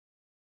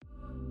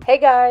Hey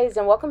guys,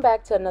 and welcome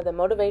back to another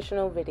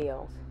motivational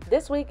video.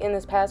 This week and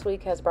this past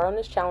week has brought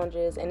us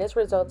challenges, and it's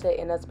resulted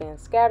in us being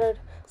scattered.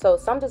 So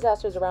some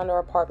disasters around our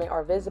apartment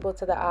are visible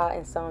to the eye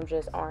and some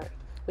just aren't.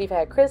 We've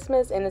had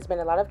Christmas and it's been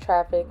a lot of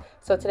traffic,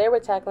 so today we're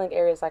tackling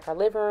areas like our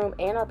living room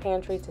and our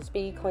pantry to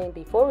speed clean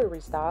before we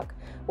restock.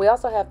 We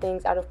also have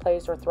things out of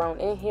place or thrown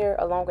in here,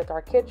 along with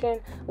our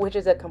kitchen, which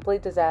is a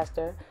complete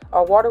disaster.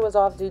 Our water was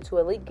off due to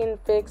a leak getting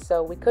fixed,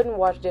 so we couldn't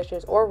wash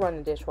dishes or run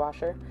the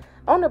dishwasher.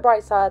 On the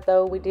bright side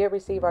though, we did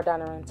receive our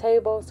dining room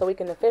table, so we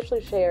can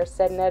officially share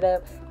setting that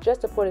up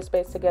just to put a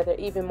space together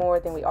even more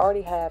than we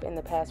already have in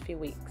the past few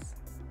weeks.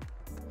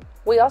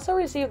 We also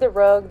received a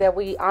rug that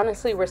we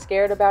honestly were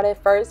scared about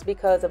at first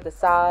because of the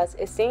size.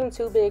 It seemed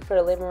too big for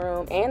the living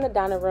room and the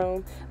dining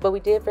room, but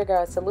we did figure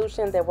out a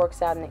solution that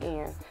works out in the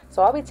end.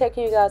 So I'll be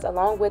taking you guys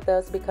along with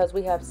us because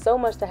we have so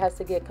much that has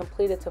to get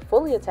completed to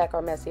fully attack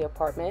our messy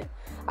apartment.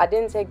 I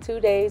didn't take 2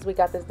 days, we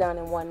got this done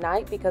in one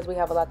night because we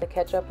have a lot to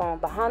catch up on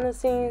behind the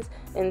scenes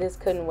and this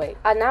couldn't wait.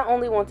 I not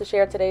only want to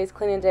share today's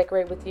clean and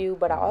decorate with you,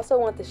 but I also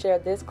want to share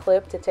this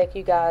clip to take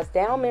you guys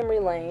down memory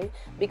lane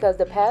because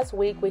the past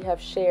week we have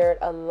shared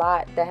a lot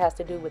that has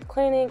to do with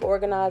cleaning,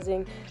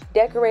 organizing,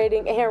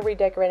 decorating, and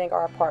redecorating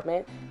our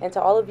apartment. And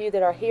to all of you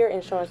that are here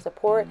and showing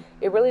support,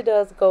 it really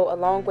does go a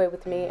long way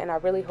with me, and I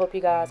really hope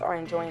you guys are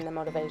enjoying the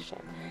motivation.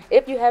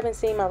 If you haven't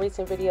seen my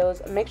recent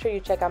videos, make sure you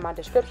check out my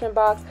description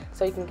box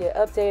so you can get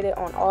updated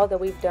on all that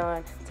we've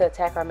done to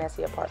attack our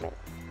messy apartment.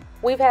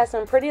 We've had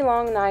some pretty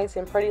long nights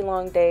and pretty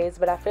long days,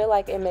 but I feel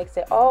like it makes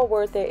it all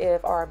worth it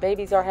if our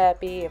babies are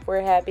happy, if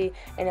we're happy,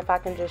 and if I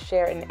can just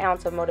share an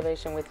ounce of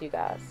motivation with you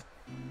guys.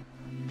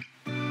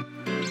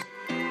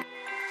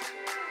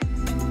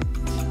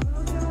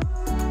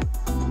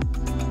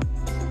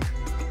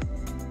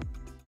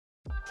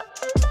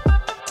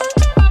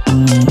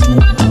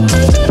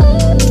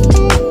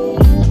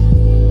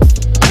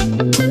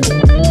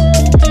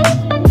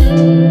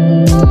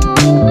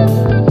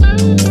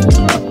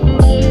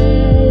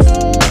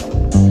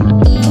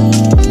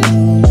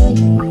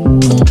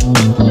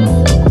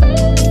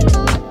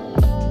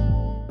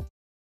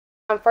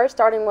 I'm first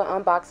starting with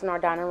unboxing our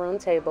dining room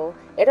table.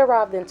 It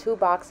arrived in 2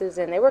 boxes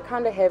and they were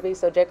kind of heavy,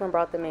 so Jacob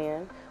brought them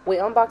in. We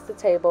unboxed the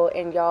table,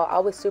 and y'all, I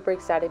was super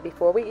excited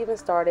before we even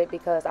started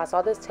because I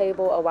saw this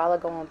table a while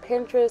ago on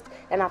Pinterest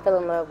and I fell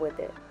in love with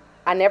it.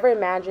 I never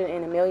imagined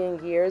in a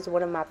million years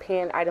one of my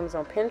pinned items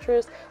on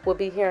Pinterest would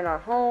be here in our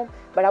home,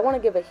 but I want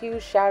to give a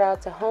huge shout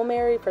out to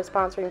Homary for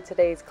sponsoring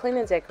today's Clean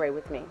and Decorate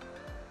with me.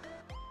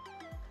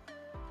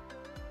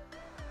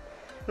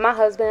 My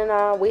husband and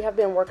I, we have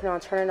been working on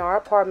turning our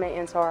apartment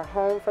into our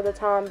home for the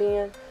time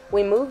being.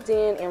 We moved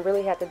in and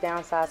really had to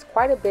downsize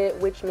quite a bit,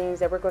 which means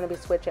that we're going to be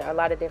switching a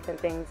lot of different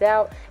things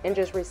out and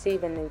just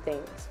receiving new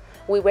things.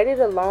 We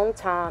waited a long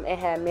time and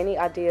had many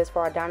ideas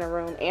for our dining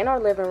room and our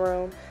living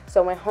room,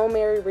 so when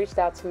Homary reached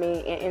out to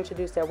me and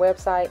introduced their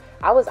website,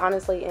 I was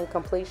honestly in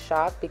complete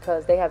shock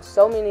because they have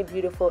so many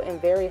beautiful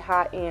and very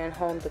high-end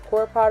home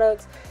decor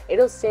products.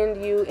 It'll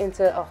send you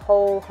into a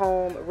whole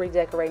home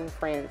redecorating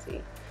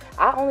frenzy.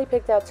 I only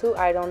picked out 2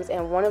 items,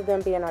 and one of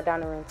them being our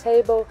dining room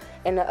table,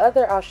 and the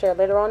other I'll share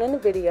later on in the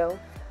video.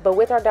 But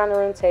with our dining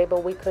room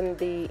table, we couldn't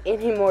be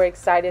any more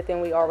excited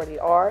than we already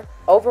are.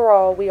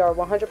 Overall, we are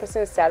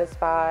 100%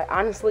 satisfied,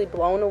 honestly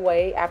blown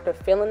away after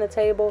filling the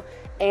table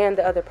and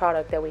the other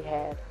product that we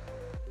had.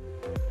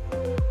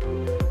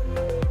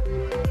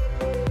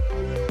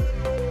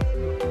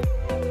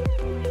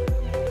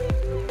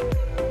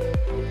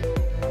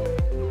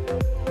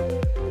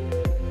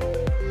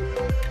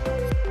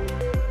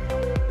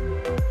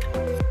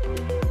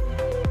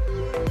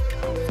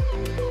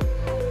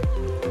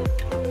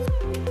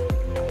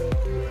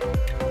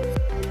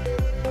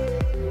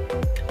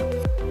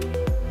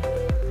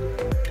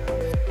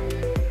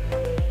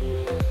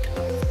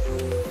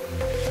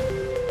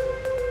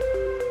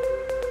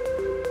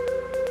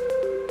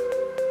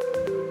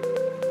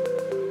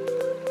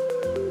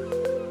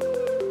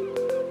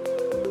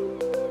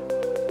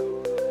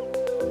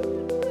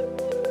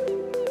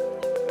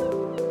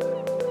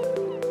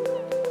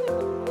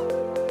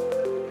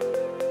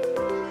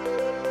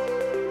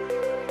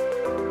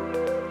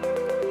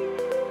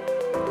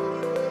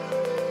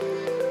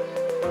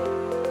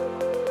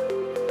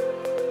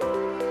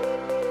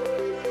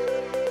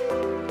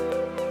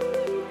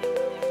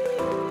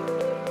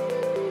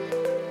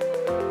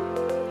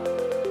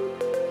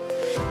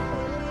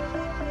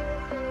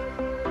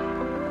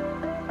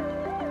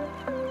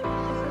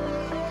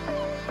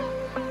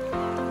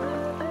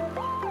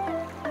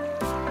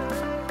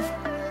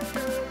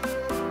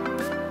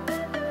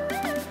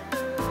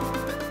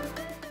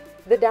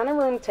 The dining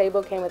room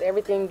table came with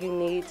everything you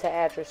need to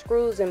add your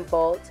screws and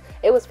bolts.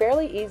 It was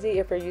fairly easy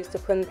if you're used to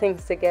putting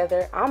things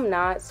together. I'm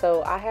not,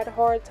 so I had a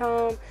hard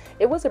time.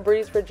 It was a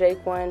breeze for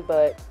Jake one,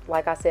 but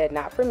like I said,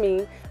 not for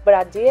me. But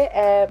I did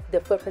add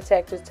the foot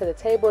protectors to the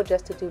table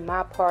just to do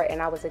my part,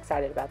 and I was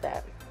excited about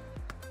that.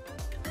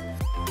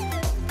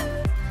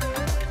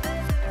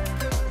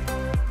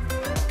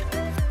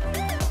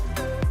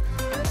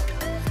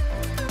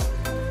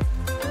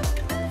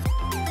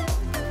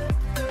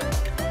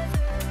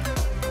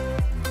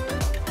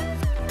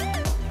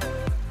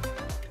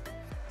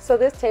 So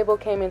this table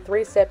came in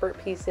 3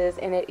 separate pieces,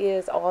 and it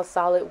is all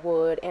solid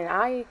wood, and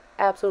I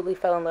absolutely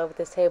fell in love with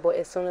this table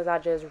as soon as I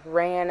just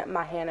ran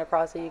my hand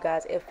across it, you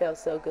guys. It felt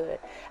so good.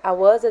 I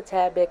was a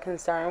tad bit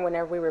concerned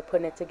whenever we were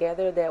putting it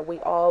together that we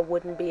all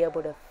wouldn't be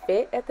able to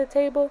fit at the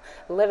table,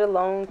 let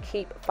alone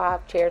keep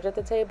 5 chairs at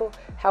the table.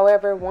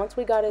 However, once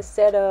we got it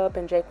set up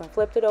and Jake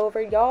flipped it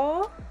over,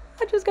 y'all,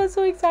 I just got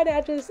so excited.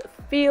 I just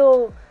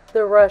feel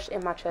the rush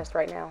in my chest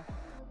right now.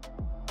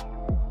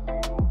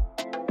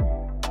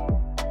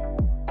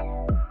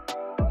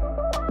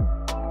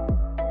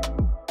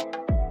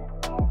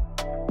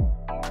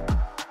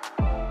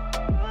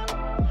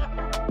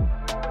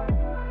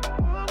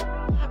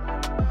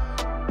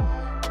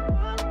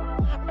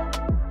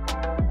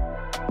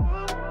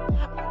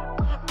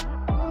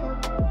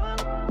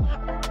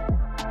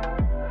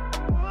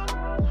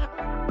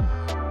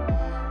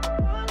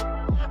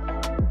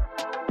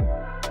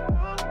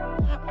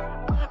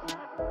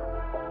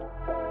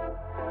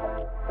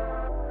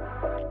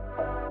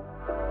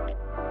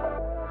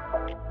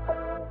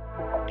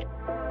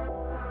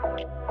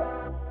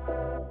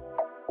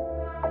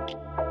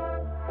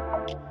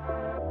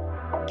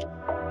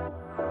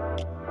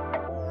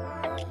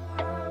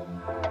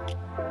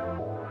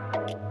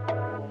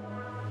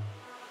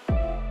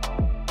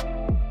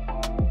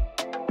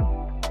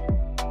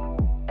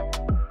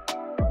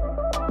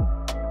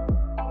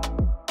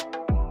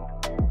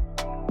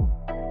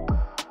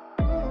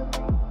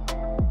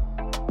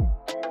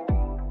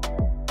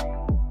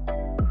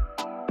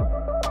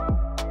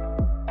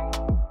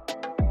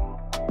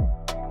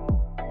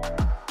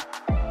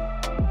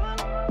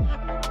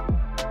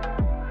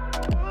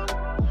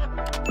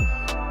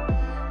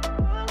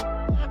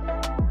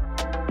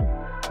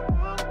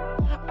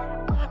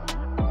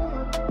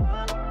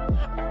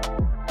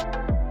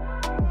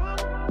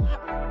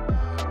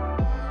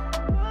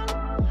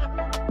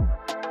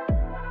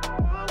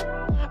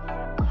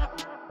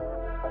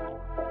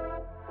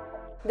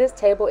 This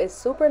table is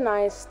super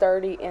nice,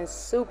 sturdy, and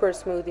super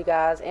smooth, you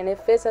guys, and it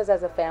fits us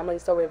as a family,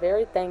 so we're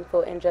very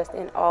thankful and just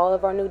in all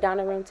of our new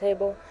dining room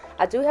table.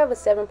 I do have a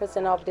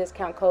 7% off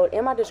discount code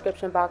in my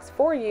description box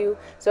for you,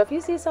 so if you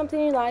see something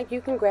you like,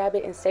 you can grab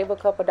it and save a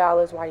couple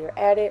dollars while you're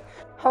at it.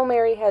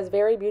 Homary has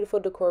very beautiful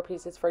decor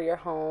pieces for your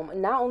home,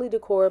 not only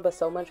decor but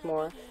so much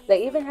more.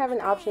 They even have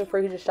an option for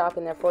you to shop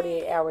in their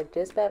 48-hour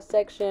dispatch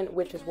section,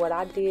 which is what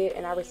I did,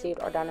 and I received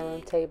our dining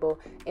room table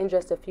in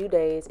just a few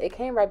days. It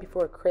came right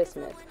before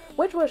Christmas,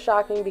 which was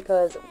shocking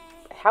because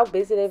how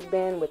busy they've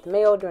been with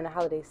mail during the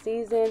holiday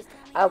season.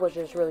 I was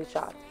just really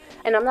shocked.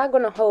 And I'm not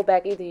going to hold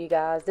back either, you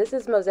guys. This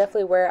is most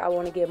definitely where I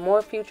want to get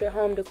more future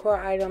home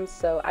decor items,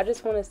 so I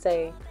just want to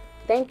say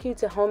thank you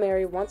to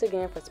Homary once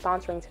again for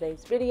sponsoring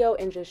today's video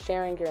and just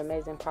sharing your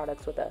amazing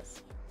products with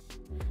us.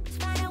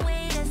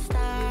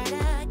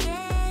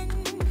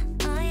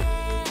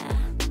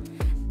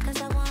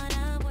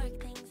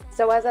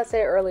 So as I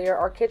said earlier,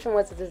 our kitchen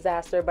was a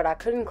disaster, but I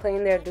couldn't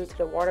clean there due to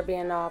the water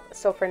being off.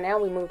 So for now,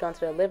 we moved on to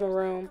the living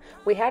room.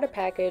 We had a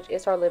package.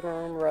 It's our living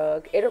room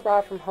rug. It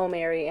arrived from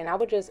Homary, and I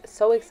was just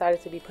so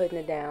excited to be putting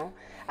it down.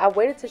 I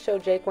waited to show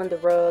Jake the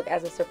rug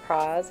as a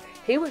surprise.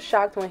 He was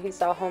shocked when he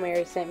saw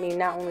Homary sent me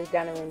not only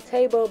dining room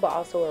table, but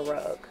also a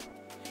rug.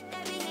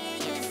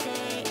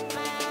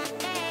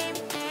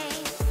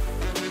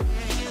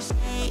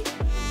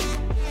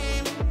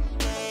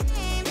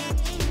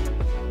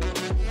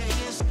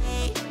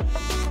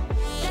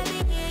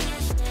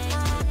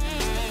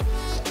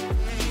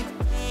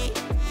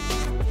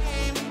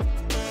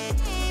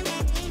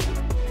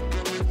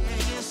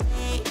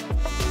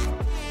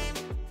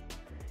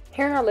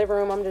 Here in our living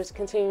room, I'm just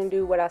continuing to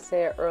do what I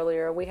said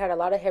earlier. We had a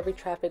lot of heavy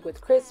traffic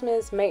with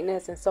Christmas,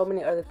 maintenance, and so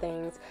many other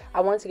things. I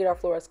wanted to get our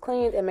floors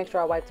cleaned and make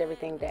sure I wiped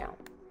everything down.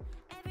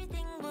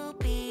 Everything will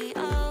be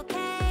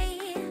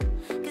okay,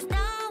 'cause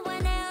no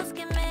one else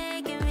can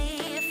make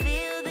me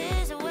feel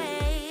this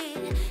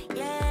way.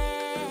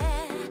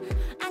 Yeah,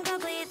 I'm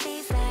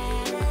completely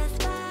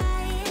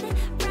satisfied,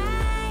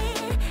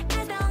 right,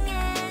 as long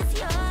as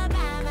you're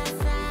by my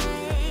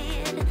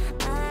side.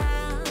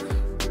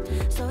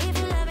 So if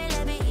you love me,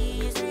 let me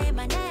hear you say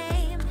my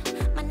name,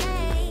 my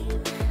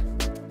name.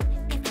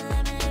 If you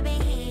love me, let me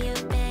hear you,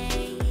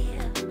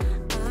 babe.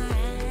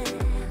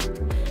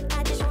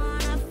 I just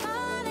wanna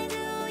fall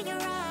into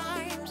your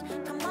arms.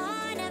 Come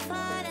on and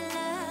fall in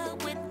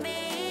love with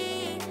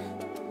me,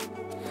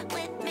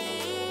 with me.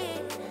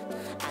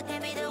 I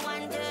can be the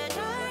one to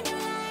turn your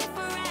life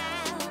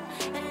around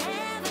and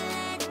never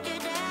let you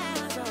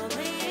down. So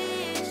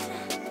please,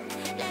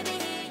 let me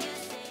hear you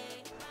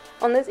say.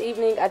 On this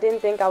evening, I didn't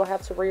think I would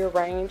have to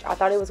rearrange. I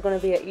thought it was going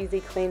to be an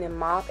easy clean and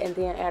mop and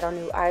then add our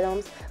new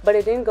items, but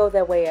it didn't go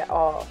that way at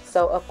all.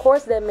 So of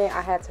course that meant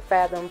I had to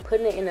fathom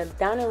putting it in the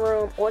dining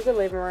room or the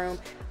living room.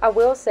 I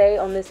will say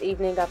on this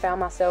evening I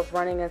found myself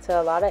running into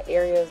a lot of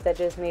areas that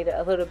just needed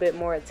a little bit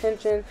more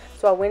attention,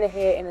 so I went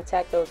ahead and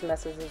attacked those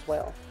messes as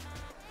well.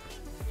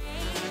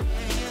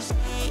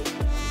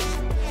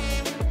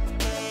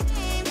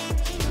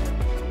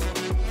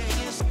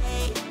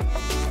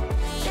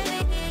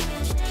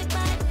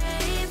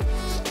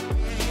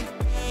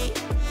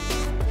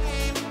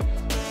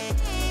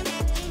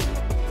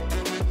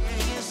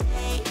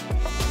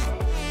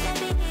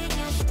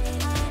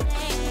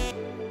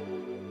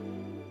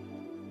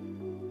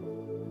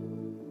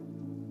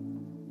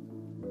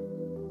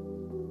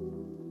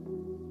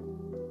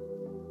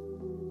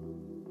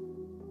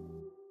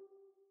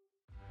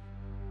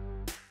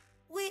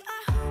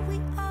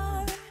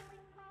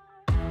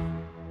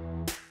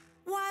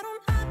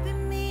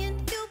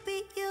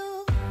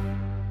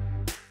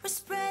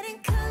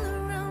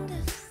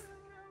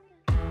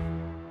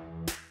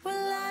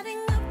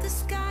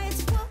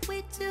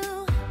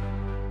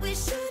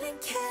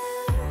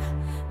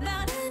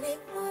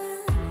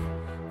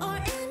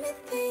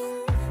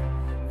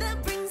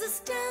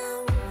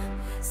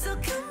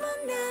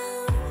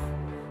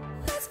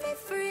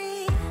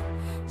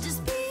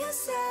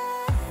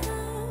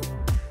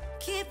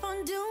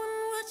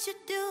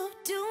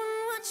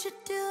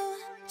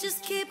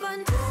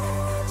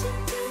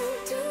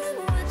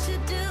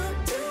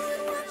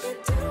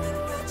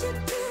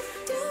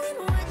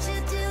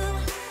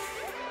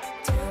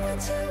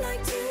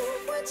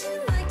 what you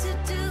like to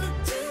do,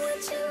 do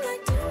what you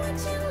like, do what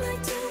you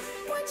like, do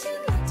what you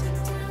like to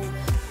do.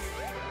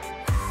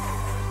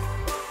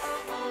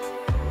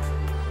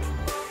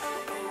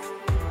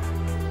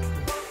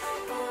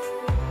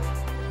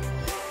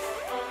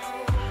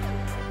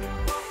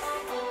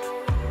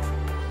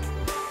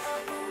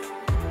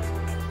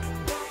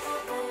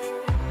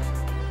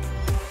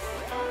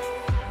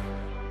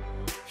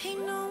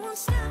 Ain't no one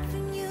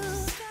stopping you.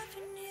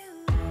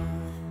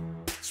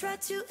 Try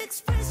to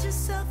express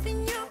yourself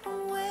in your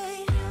own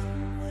way,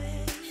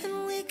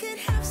 and we could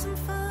have some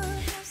fun.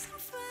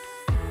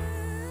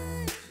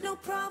 No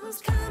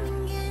problems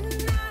coming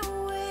in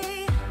our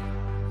way.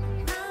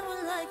 I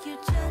would like you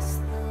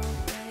just the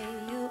way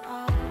you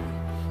are,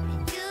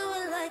 and you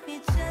would like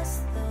me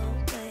just the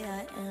way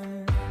I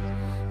am,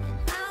 and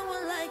I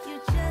would like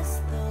you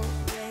just the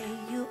way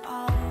you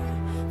are,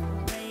 the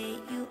way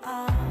you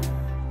are.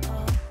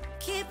 Oh,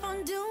 keep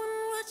on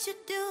doing what you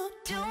do,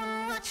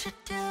 doing what you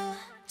do.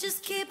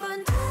 Just keep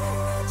on doing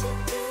what you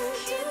do,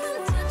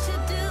 doing what you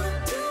do,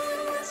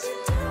 doing what you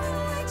do,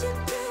 what you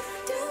do,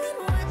 doing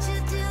what you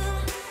do.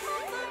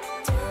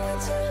 Do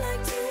what you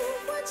like, do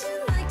what you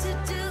like to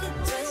do,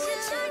 do what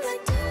you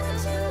like, do what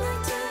you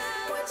like to,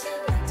 what you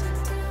like to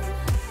do.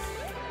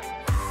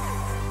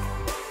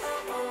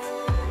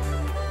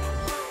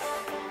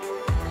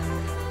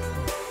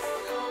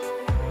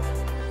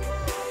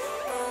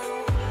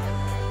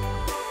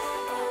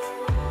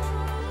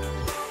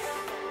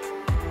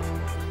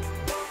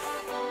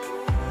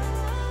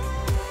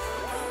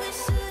 We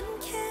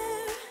shouldn't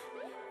care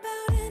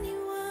about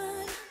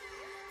anyone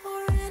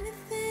or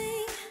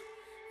anything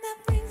that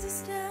brings us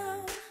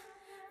down.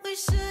 We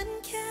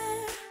shouldn't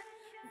care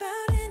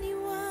about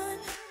anyone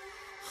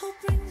who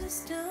brings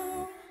us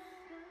down.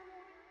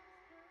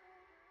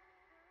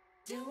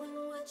 Doing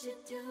what you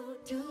do,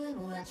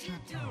 doing what you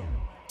do.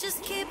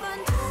 Just keep on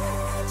doing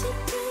what you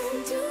do,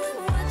 doing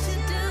what you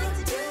do,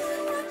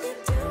 doing what you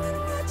do, doing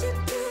what you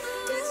do,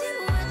 doing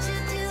what you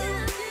do.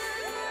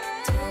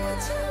 Do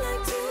what you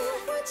like, do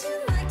what you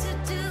like to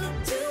do,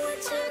 do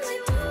what you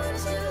like, do what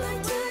you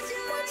like, do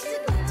what you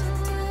like to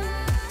do.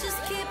 Just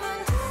keep on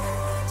doing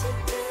what you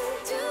do,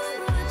 doing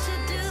what you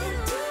do,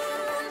 doing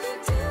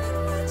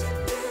what you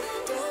do,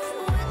 doing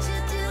what you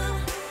do.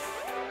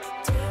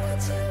 Do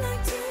what you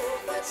like, do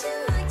what you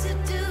like to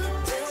do,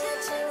 do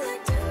what you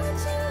like, do what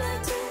you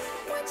like, do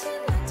what you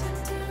like to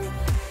do.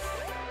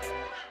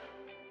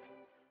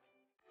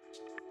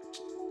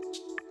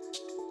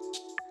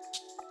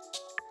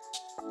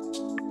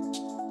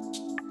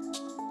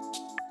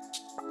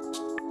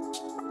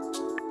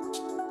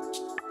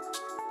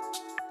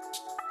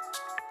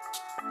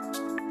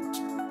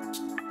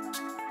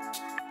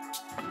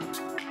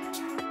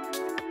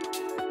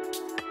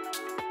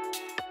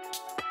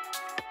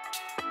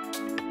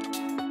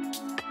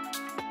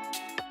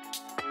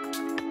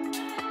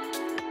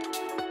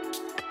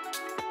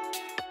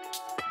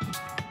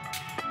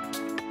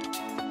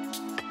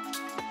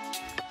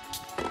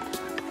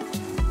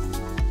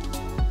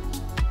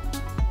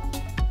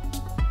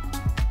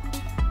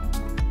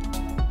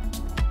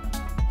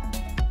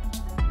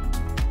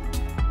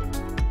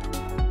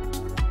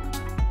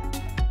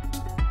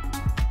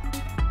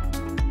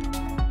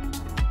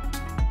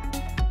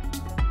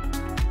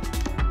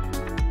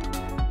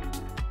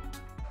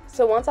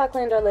 So once I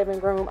cleaned our living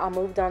room, I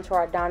moved on to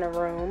our dining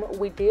room.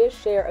 We did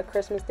share a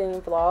Christmas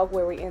themed vlog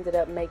where we ended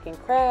up making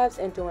crafts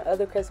and doing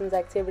other Christmas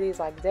activities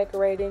like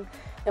decorating.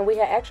 And we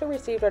had actually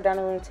received our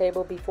dining room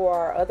table before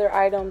our other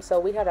items, so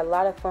we had a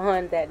lot of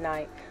fun that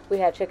night. We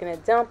had chicken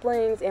and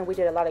dumplings, and we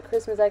did a lot of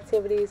Christmas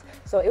activities.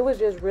 So it was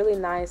just really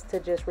nice to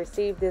just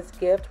receive this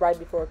gift right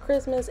before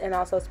Christmas and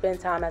also spend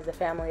time as a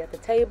family at the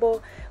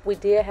table. We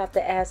did have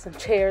to add some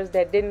chairs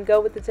that didn't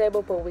go with the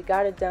table, but we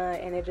got it done,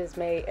 and it just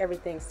made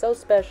everything so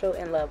special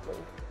and lovely.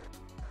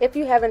 If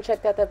you haven't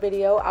checked out that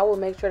video, I will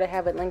make sure to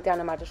have it linked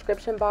down in my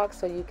description box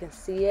so you can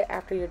see it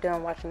after you're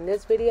done watching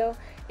this video.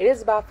 It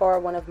is by far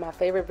one of my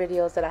favorite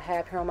videos that I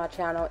have here on my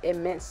channel. It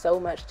meant so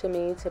much to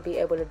me to be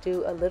able to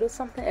do a little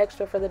something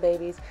extra for the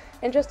babies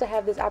and just to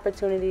have this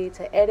opportunity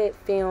to edit,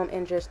 film,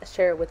 and just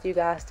share it with you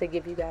guys to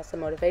give you guys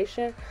some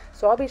motivation.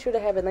 So I'll be sure to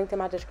have it linked in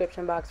my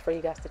description box for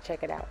you guys to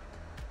check it out.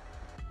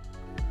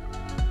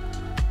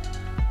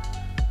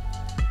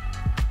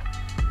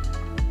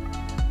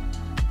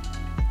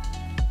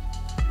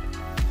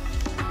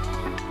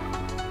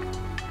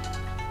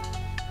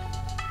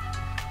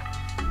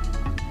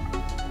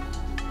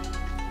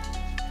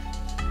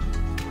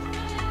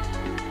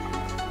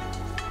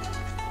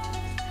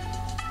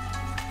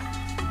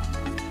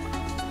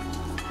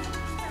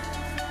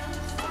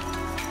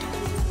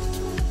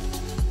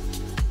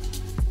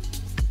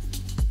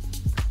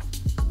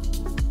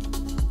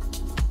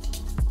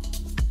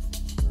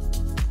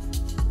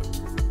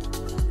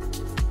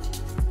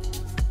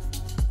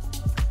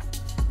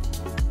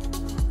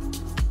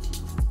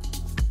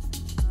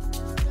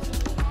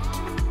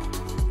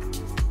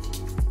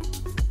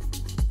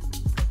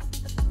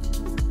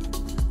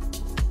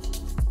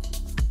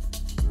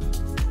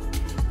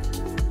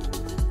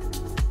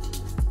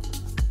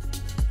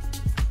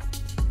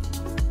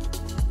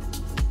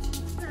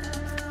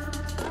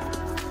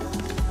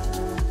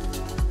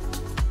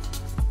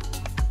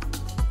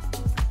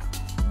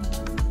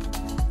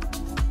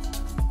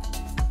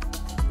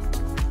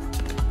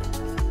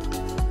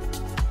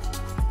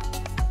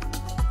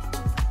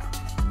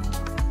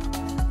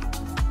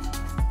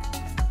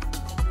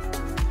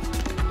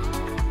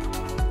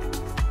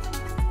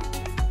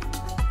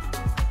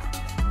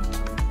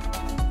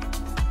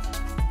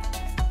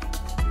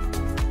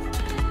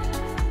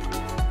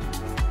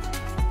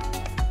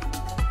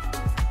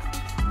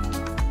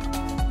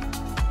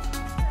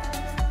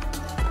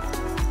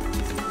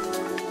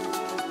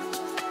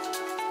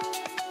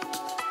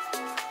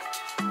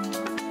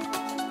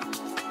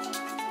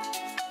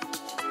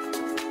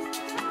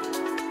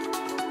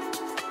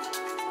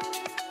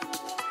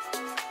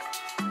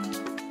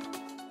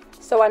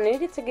 So I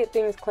needed to get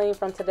things clean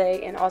from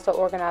today and also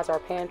organize our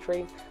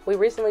pantry. We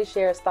recently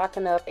shared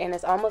stocking up and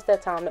it's almost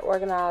that time to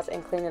organize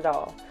and clean it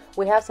all.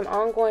 We have some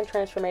ongoing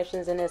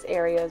transformations in this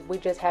area, we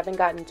just haven't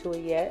gotten to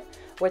it yet.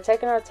 We're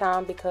taking our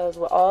time because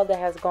with all that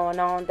has going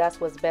on,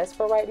 that's what's best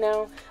for right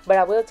now. But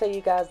I will tell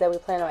you guys that we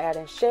plan on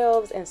adding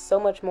shelves and so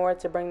much more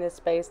to bring this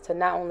space to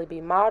not only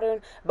be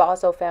modern, but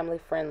also family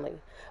friendly.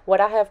 What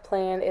I have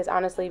planned is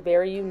honestly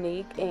very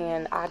unique,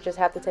 and I just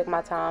have to take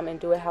my time and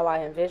do it how I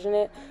envision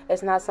it.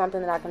 It's not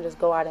something that I can just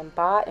go out and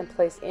buy and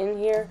place in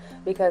here,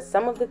 because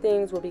some of the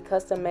things will be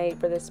custom made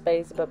for this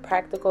space but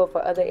practical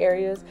for other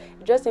areas,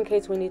 just in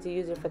case we need to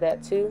use it for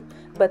that too.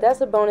 But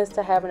that's a bonus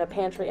to having a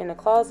pantry in the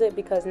closet,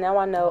 because now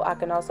I know I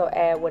can also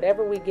add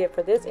whatever we get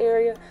for this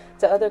area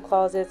to other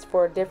closets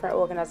for different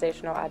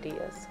organizational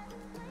ideas.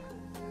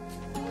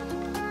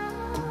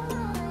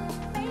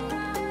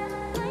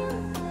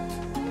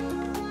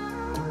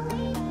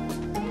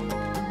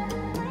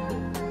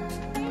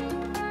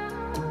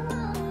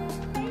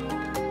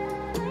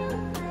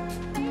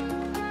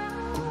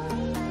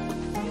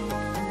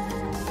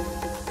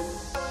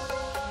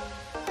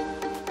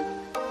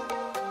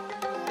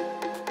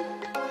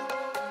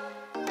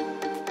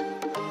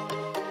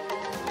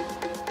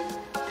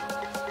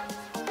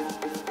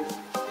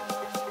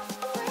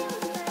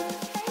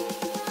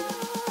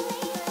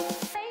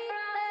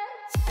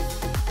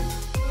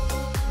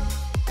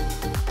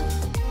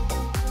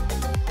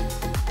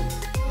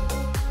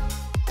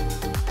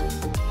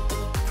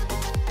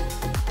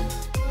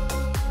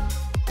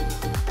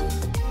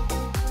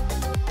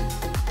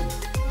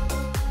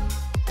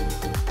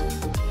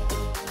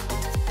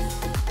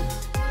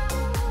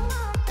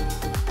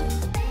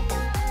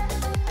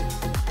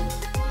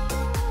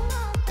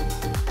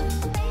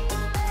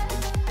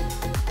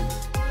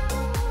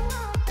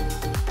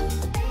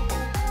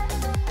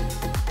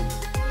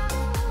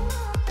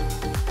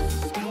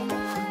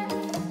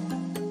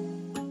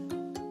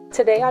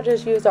 Today I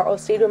just used our old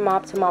cedar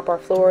mop to mop our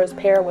floors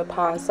paired with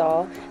pond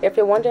saw. If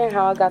you're wondering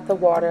how I got the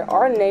water,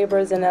 our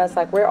neighbors and us,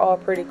 like, we're all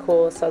pretty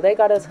cool, so they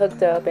got us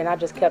hooked up and I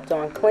just kept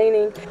on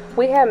cleaning.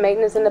 We had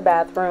maintenance in the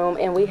bathroom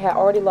and we had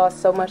already lost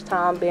so much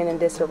time being in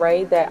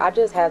disarray that I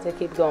just had to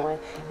keep going.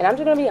 And I'm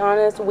just gonna be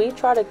honest, we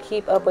try to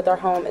keep up with our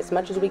home as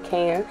much as we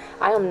can.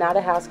 I am not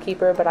a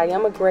housekeeper, but I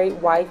am a great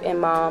wife and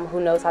mom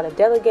who knows how to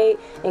delegate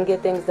and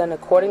get things done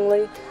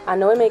accordingly. I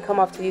know it may come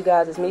off to you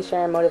guys as me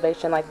sharing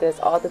motivation like this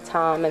all the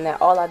time and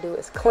that all I do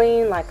is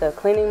clean like a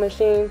cleaning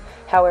machine.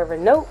 However,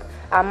 nope.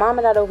 I mom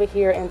it out over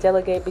here and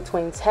delegate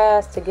between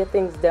tasks to get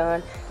things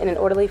done in an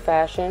orderly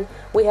fashion.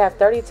 We have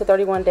 30 to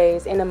 31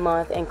 days in a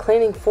month, and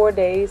cleaning 4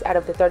 days out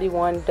of the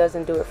 31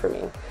 doesn't do it for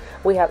me.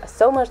 We have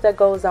so much that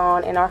goes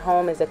on, and our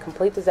home is a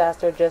complete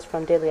disaster just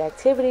from daily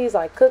activities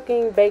like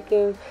cooking,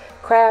 baking,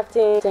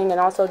 crafting, and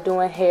also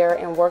doing hair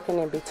and working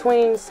in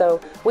between.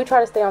 So we try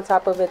to stay on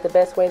top of it the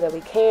best way that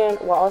we can,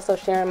 while also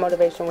sharing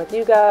motivation with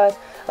you guys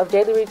of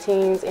daily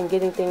routines and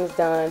getting things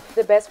done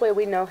the best way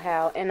we know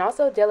how, and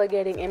also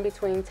delegating in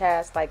between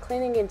tasks like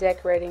cleaning and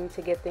decorating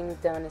to get things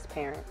done as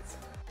parents.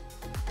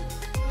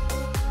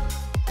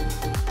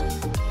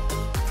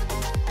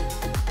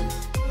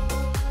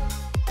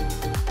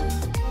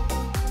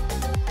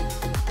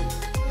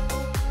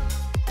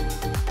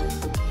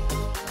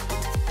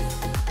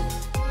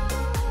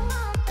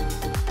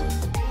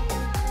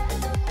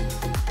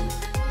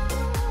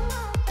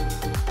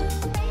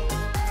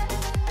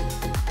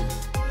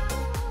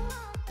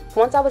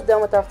 Once I was done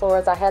with our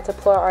floors, I had to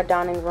pour our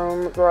dining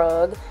room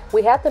rug.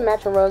 We had the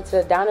matching rug to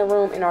the dining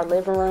room and our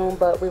living room,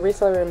 but we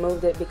recently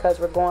removed it because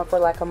we're going for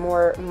like a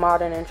more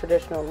modern and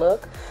traditional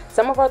look.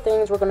 Some of our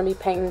things we're going to be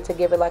painting to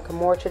give it like a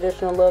more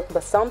traditional look,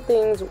 but some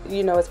things,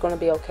 you know, it's going to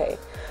be okay.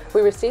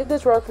 We received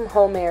this rug from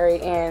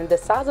Homary, and the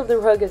size of the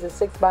rug is a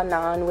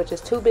 6x9, which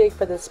is too big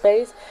for this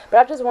space, but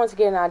I just wanted to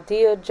get an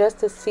idea just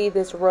to see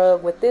this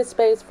rug with this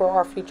space for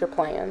our future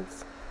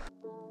plans.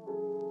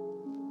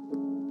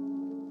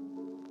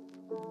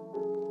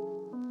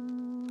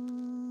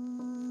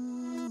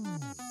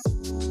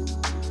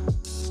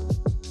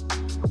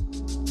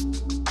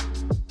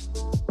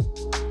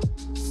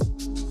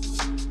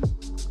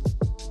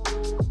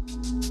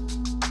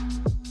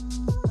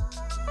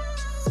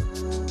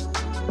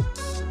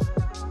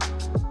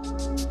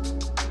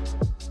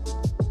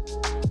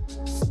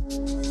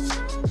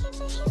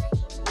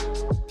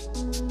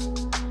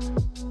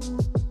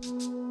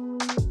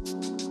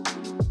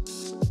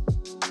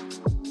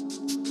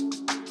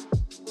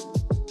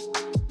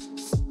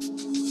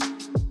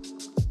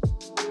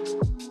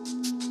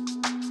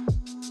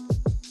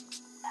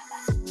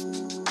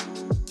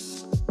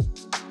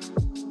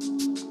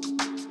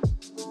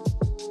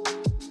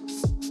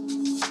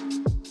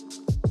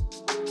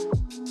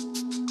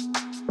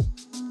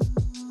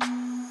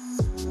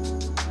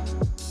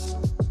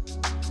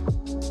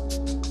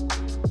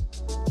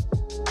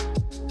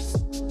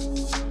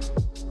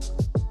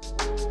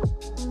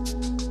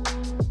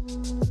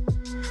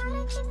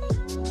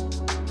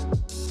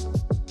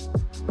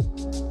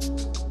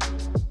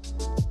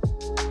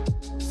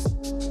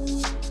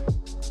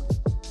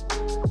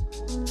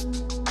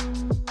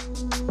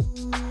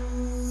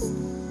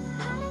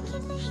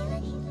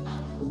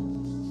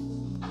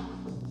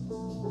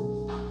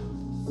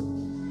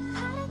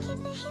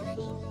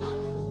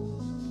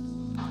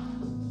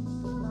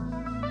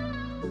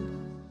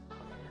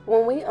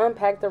 we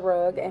unpacked the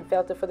rug and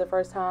felt it for the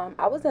first time,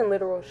 I was in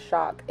literal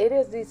shock. It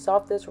is the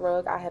softest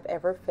rug I have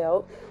ever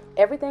felt.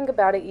 Everything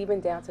about it, even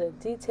down to the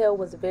detail,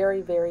 was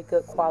very, very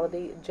good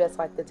quality, just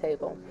like the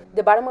table.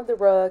 The bottom of the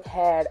rug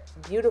had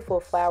beautiful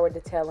flower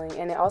detailing,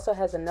 and it also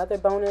has another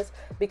bonus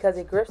because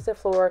it grips the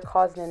floor,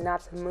 causing it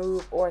not to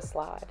move or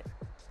slide.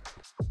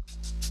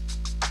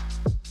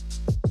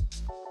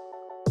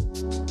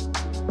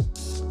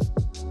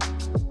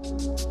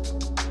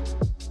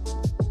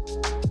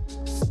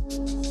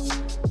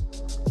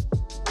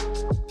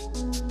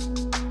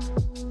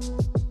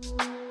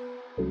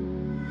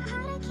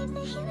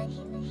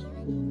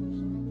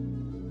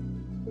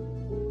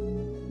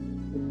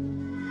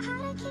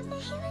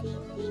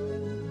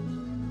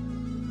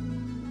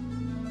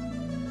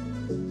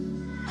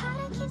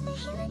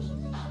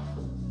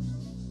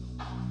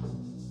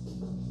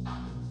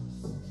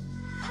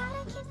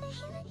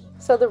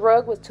 So the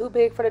rug was too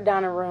big for the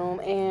dining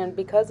room, and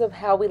because of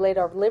how we laid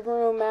our living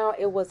room out,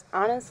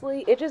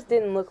 it just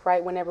didn't look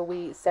right whenever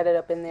we set it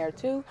up in there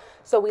too.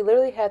 So we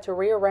literally had to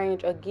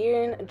rearrange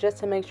again just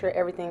to make sure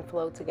everything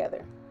flowed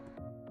together.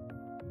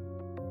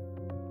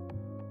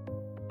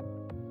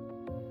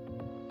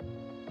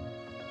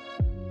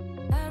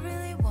 I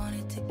really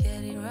wanted to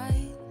get it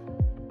right,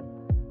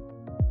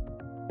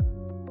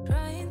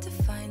 trying to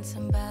find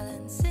some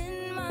balance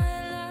in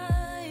my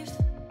life,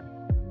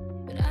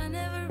 but I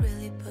never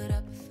really put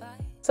up a fight.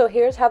 So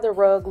here's how the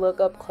rug looked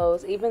up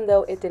close. Even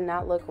though it did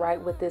not look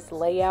right with this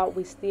layout,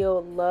 we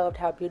still loved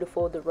how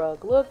beautiful the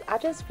rug looked. I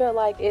just felt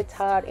like it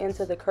tied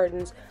into the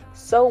curtains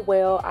so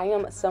well. I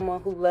am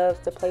someone who loves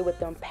to play with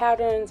them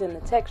patterns and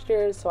the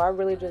textures, so I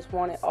really just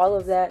wanted all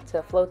of that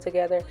to flow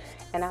together,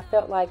 and I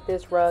felt like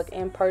this rug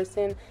in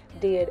person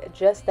did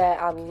just that.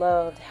 I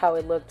loved how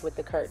it looked with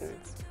the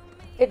curtains.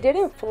 It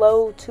didn't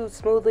flow too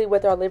smoothly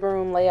with our living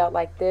room layout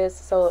like this,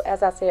 so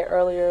as I said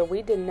earlier,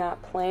 we did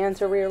not plan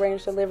to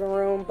rearrange the living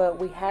room, but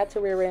we had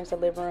to rearrange the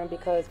living room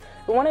because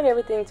we wanted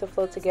everything to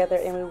flow together,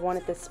 and we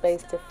wanted the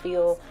space to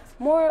feel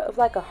more of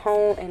like a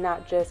home and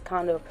not just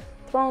kind of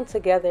thrown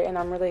together, and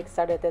I'm really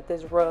excited that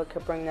this rug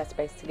could bring that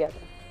space together.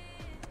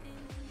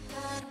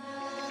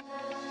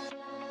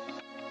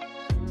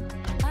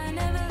 I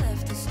never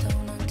left a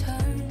stone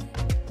unturned,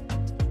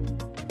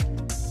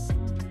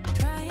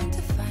 trying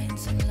to find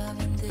some love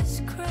in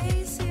this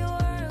crazy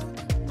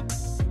world.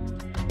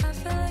 I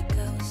felt like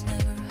I was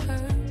never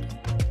heard.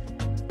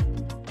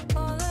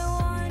 All I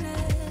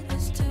wanted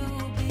was to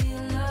be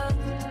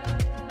loved.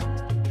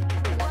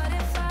 What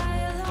if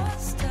I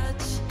lost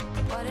touch?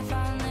 What if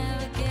I'll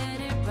never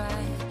get it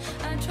right?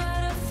 I try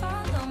to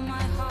follow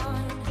my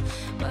heart,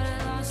 but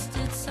I lost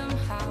it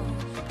somehow.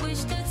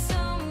 Wish that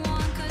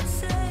someone could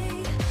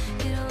say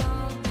it'll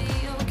all be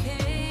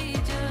okay.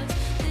 Just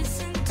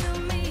listen to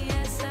me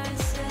as I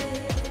say.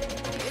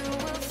 You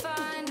will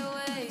find a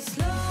way.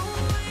 Slow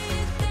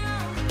it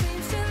down.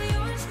 Dreams still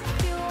yours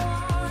if you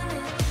want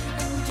it.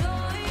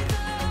 Enjoy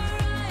the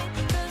ride,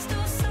 'cause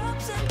those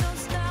ups and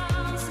those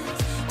downs is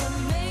what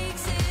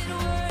makes it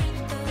worth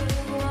the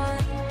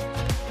while.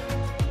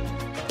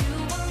 You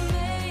will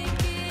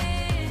make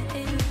it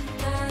in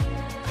time.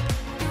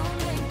 You'll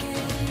make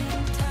it in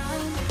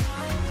time.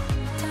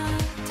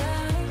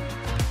 Time.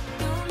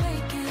 You'll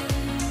make it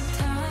in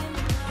time.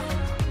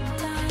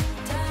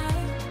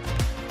 Time.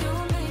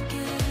 You'll make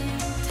it in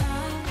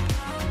time.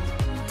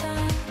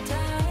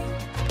 Time.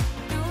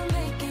 You'll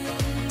make it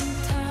in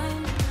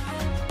time.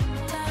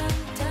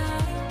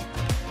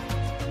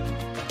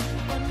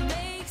 What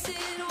makes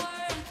it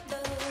worth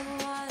the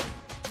while.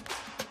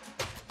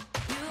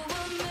 You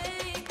will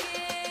make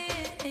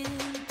it in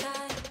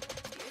time.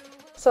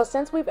 So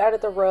since we've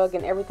added the rug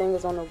and everything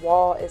is on the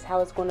wall is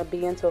how it's going to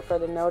be until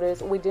further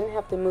notice, we didn't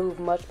have to move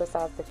much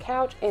besides the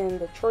couch and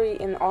the tree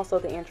and also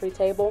the entry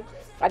table.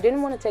 I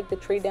didn't want to take the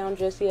tree down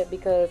just yet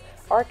because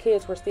our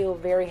kids were still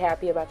very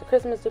happy about the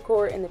Christmas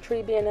decor and the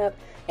tree being up,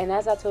 and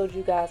as I told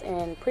you guys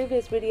in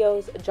previous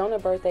videos,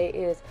 Jonah's birthday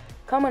is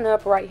coming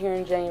up right here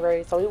in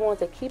January, so we wanted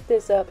to keep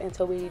this up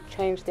until we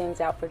change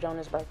things out for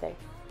Jonah's birthday.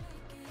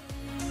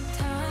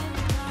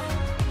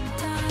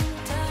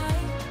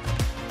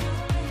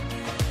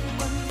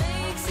 What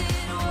makes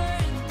it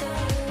worth the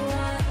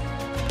while.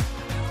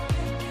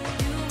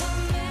 You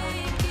will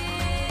make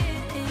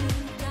it in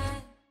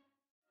time.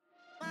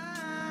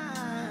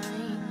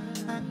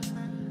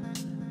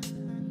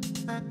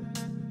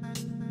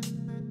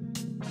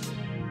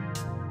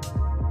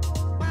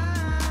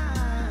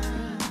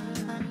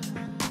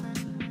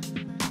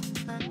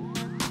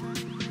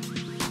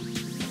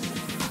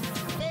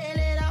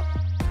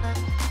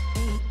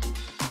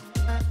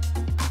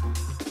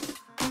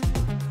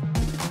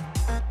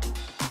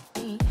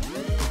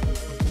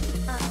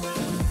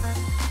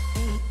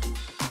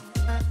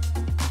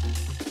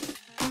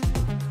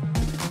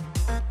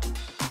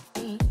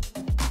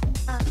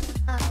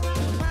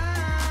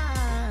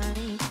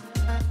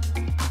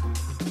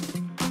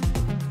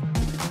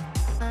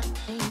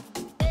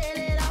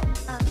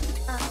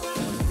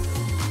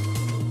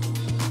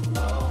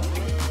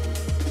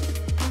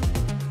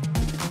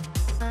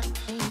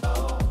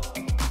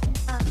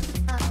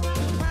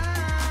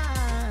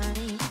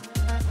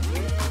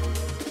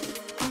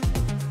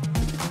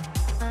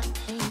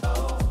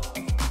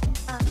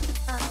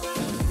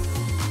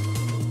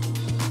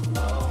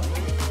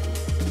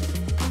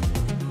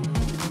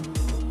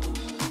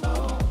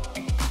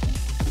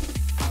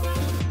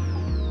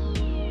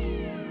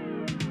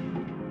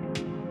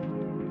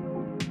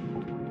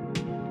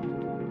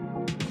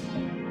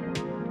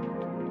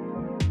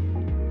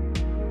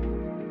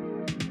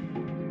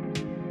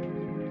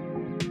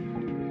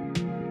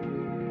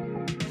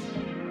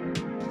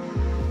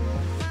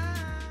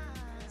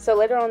 So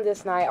later on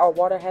this night, our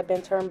water had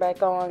been turned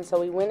back on, so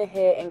we went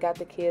ahead and got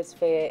the kids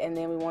fed, and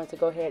then we wanted to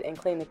go ahead and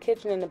clean the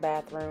kitchen and the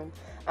bathroom.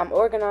 I'm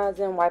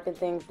organizing, wiping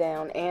things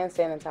down, and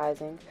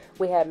sanitizing.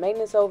 We had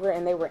maintenance over,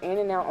 and they were in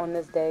and out on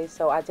this day,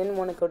 so I didn't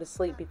want to go to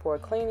sleep before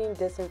cleaning,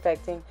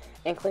 disinfecting,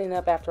 and cleaning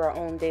up after our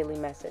own daily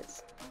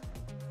messes.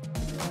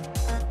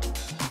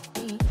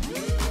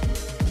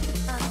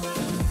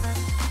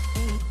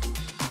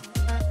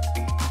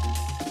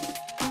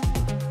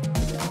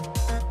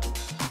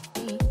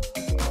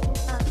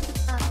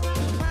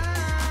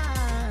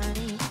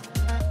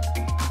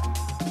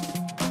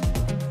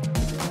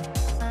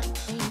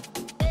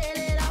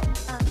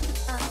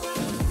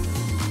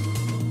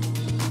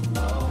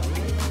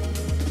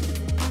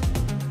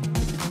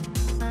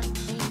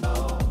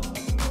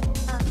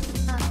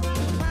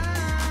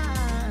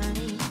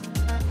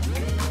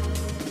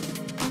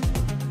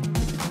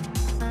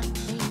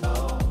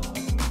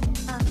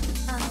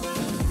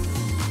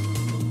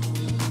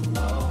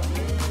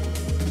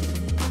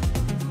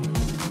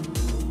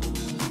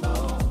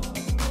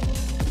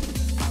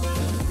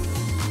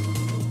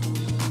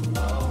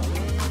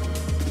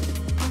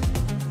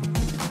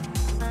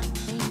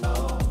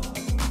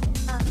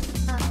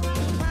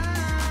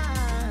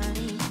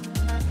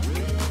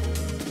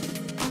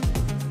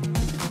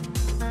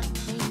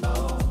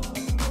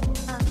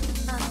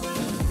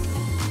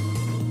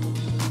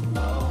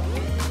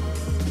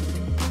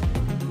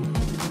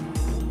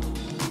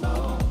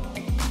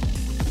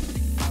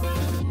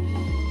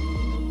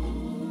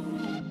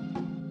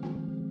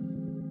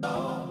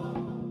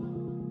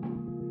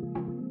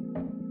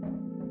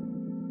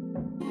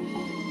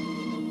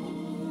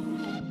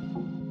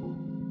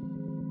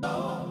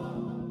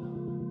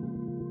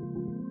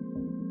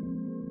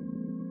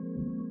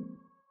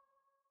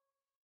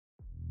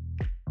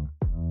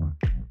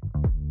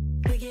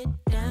 We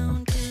get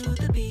down to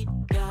the beat,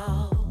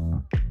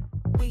 y'all.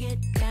 We get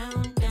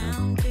down,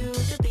 down to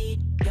the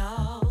beat,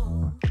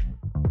 y'all.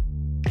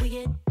 We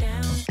get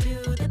down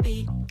to the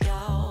beat,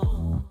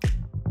 y'all.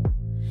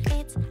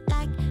 It's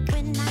like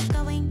we're not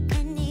going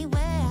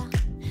anywhere.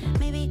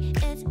 Maybe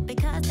it's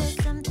because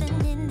there's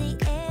something in the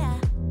air.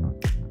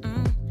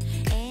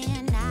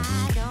 And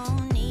I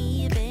don't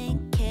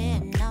even care,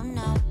 no,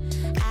 no.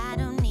 I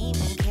don't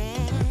even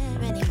care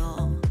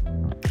anymore.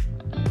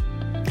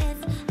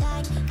 It's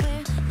like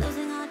we're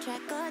losing all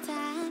track of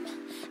time.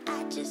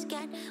 I just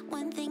got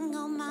one thing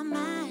on my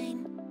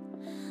mind.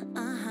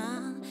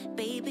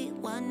 Baby,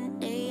 one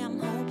day I'm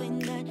hoping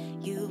that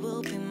you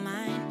will be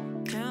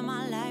mine. Turn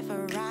my life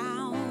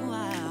around.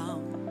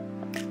 Wow.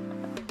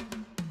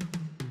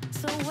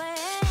 So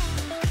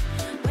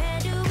where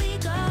do we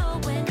go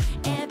when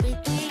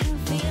everything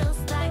feels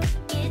like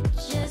it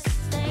just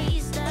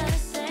stays the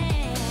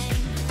same?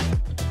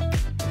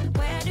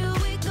 Where do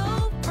we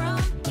go from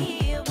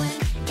here when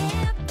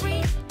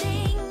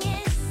everything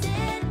is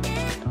said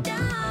and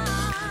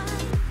done?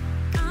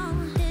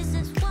 This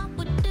is what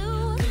we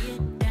do. We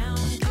get down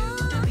to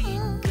the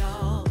beat,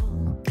 y'all.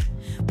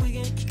 We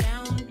get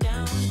down,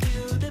 down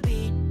to the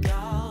beat,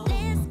 y'all.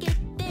 Let's get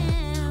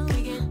down.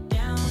 We get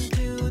down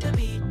to the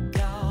beat,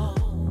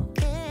 y'all.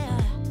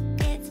 Yeah,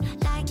 it's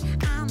like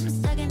I'm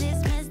stuck in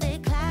this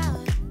mystic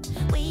cloud,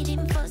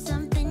 waiting for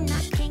something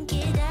I can't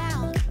get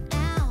out.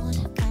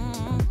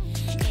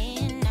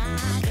 And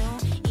I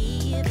don't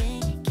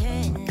even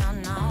care, no,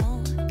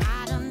 no.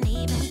 I don't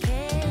even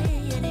care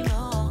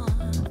anymore.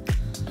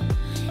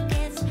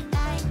 It's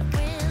like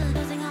we're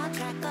losing all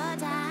track of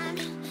time.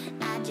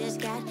 I just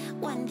got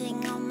one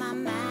thing on my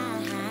mind.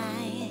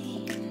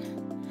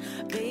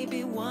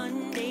 Baby,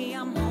 one day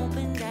I'm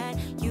hoping that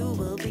you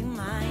will be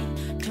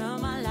mine.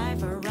 Turn my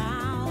life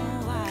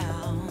around.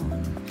 Wow.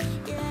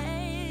 Yeah.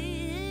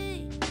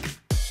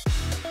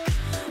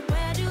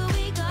 Where do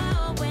we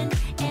go when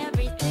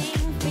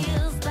everything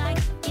feels like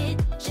it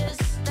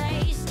just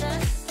stays the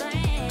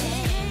same?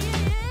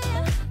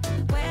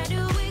 Where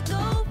do we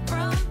go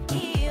from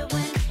here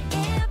when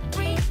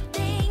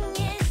everything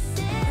is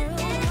said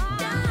and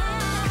done?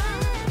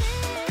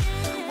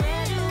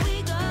 Where do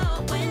we go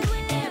when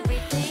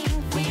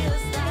everything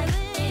feels like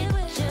it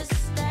just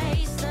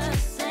stays the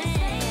same?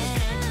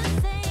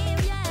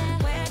 Yeah.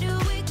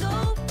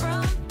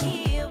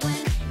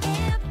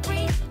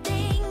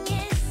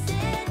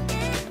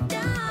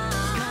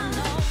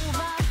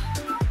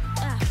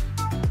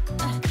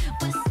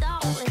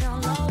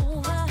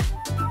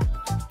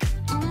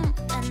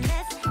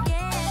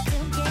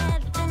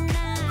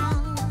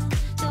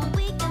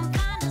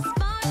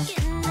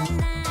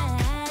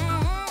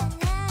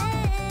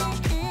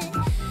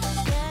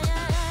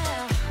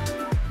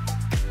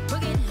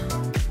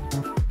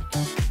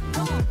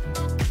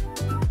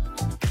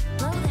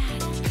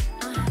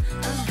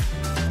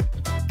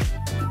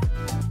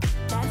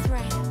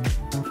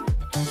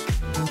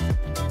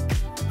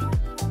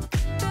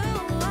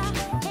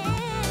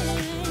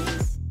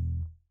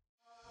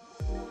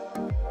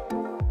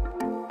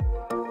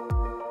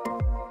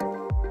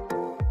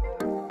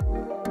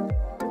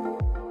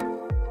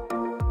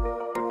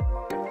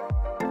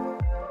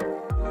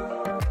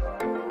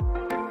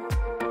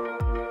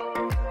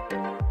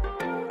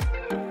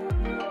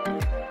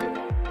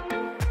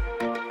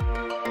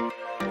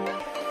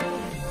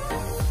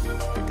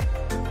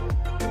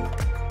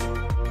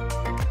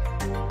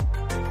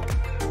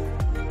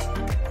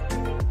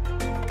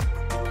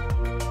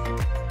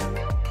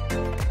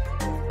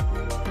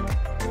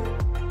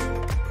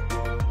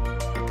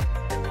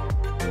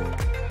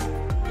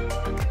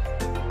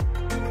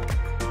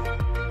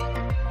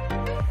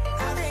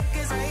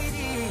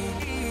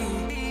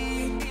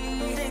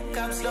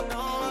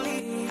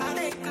 slowly. I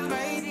think I'm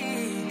crazy.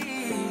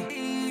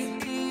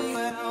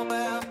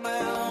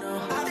 Well,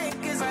 I think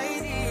it's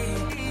crazy.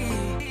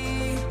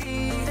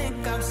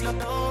 Think I'm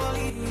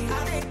slowly.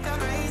 I think I'm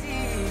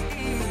crazy.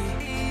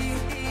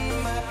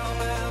 Well,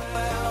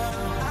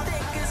 I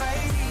think it's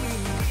crazy.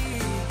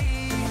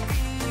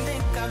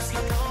 Think I'm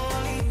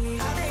slowly.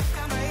 I think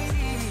I'm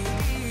crazy.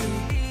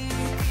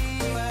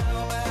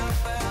 Well,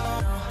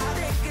 I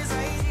think it's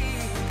crazy.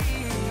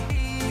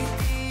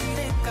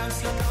 Think I'm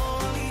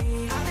slowly.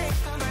 I think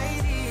I'm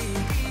crazy.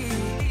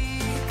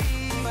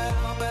 Well,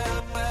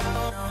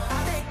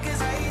 I think it's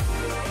crazy.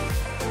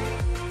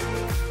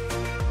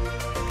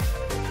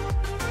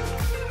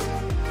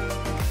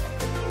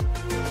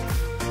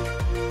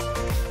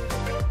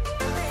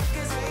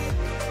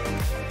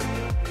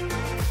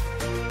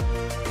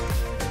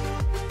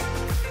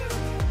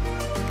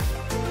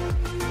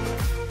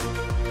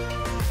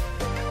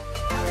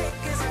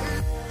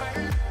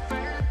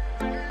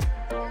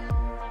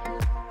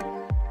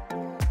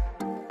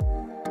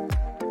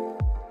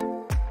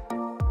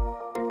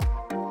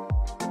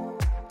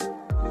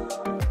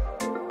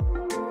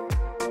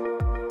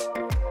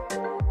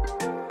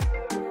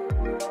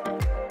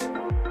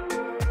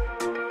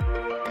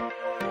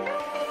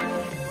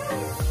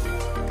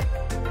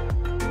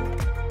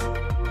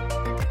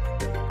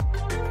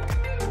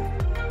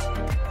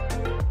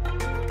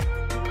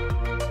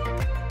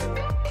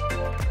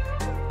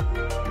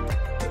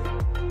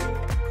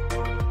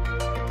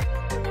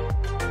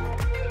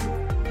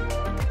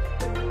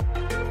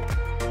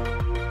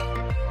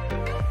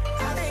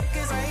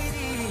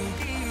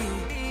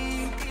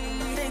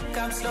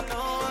 I'm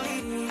slowly,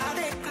 I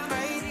think I'm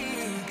crazy.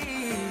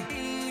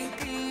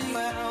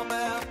 Well,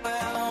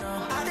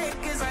 I think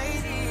it's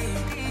crazy.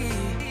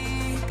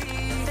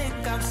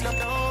 Think I'm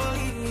slowly,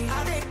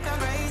 I think I'm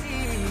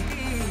crazy.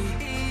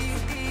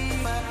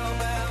 Well,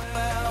 I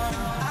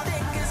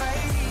think it's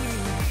crazy.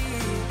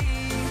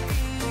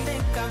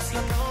 Think I'm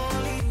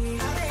slowly,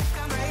 I think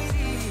I'm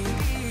crazy.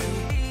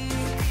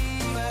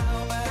 Well,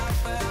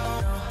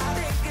 I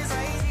think it's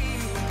crazy.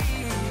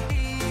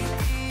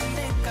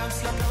 Think I'm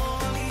slowly.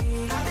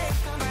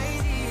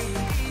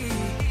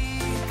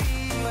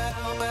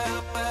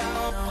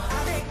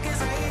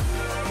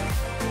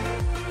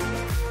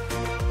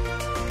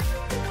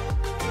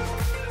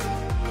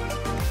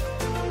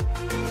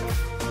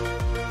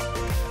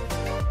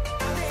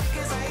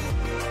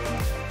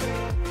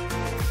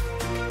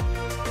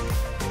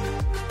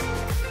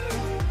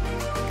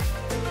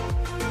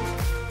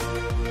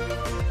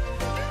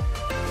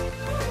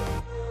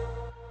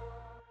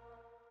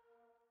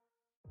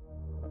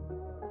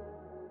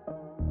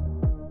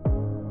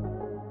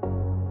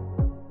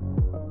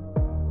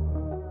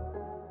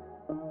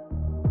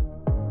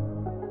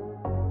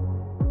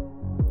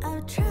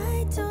 I've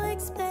tried to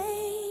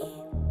explain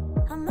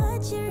how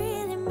much you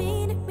really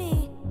mean to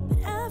me, but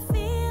I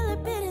feel a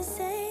bit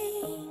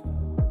insane.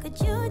 Could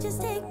you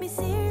just take me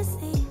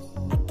seriously?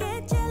 I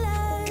get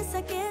jealous,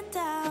 I get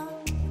down,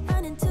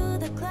 running to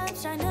the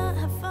clubs, trying to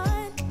have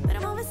fun, but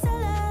I'm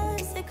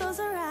overzealous, it goes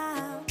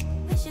around.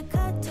 We should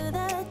cut to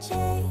the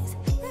chase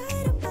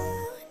right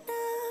about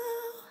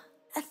now.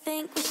 I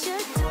think we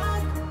should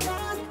talk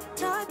about it.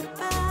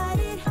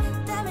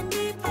 Diving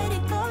deep, let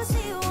it go,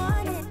 see you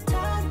want it.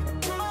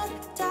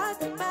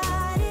 Talk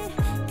about it.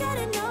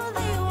 Gotta know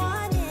that you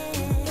want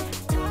it.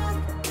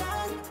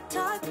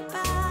 Talk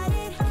about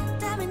it.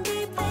 Diving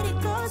deep, let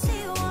it go,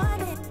 see you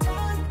want it.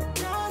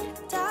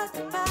 Talk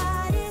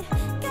about it.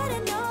 Gotta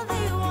know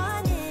that you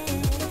want it.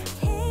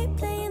 Hate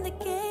playing the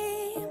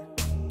game.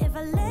 If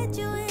I let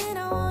you in,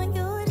 I want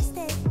you to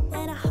stay.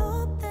 And I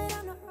hope that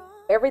I'm not wrong.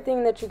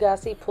 Everything that you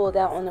guys see pulled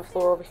out on the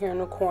floor over here in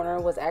the corner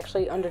was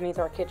actually underneath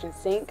our kitchen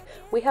sink.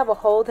 We have a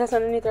hole that's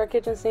underneath our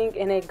kitchen sink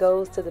and it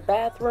goes to the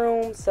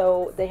bathroom,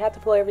 so they had to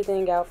pull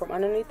everything out from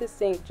underneath the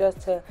sink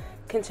just to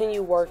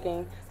continue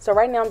working. So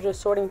right now I'm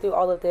just sorting through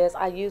all of this.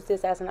 I use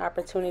this as an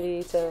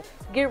opportunity to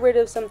get rid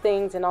of some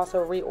things and also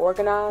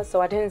reorganize, so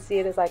I didn't see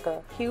it as like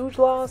a huge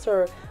loss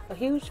or a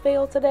huge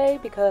fail today,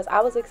 because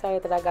I was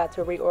excited that I got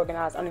to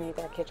reorganize underneath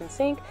our kitchen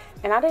sink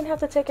and I didn't have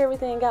to take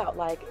everything out.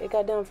 Like, it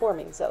got done for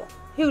me, so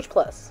huge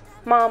plus.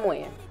 Mom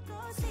win.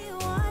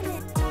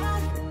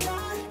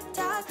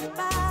 Talk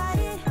about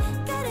it.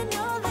 Gotta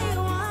know that you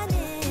want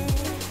it.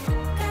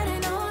 Gotta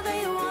know that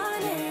you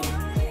want it.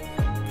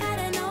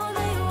 Gotta know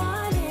that you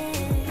want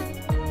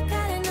it.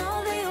 Gotta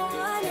know that you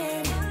want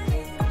it.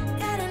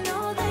 Gotta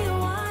know that you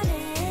want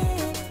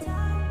it.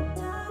 Talk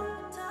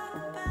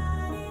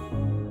about it.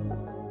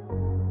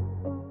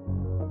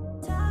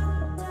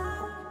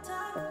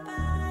 Talk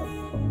about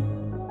it.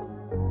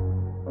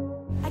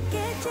 I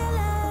get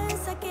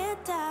jealous, I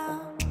get down,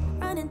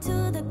 running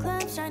to the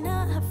clubs, trying to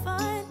have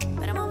fun,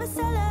 but I'm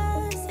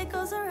overzealous, it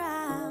goes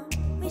around.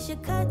 We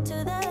should cut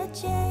to the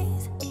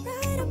chase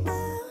right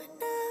about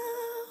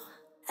now.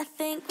 I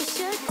think we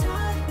should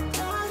talk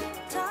about it.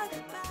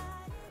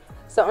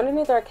 So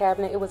underneath our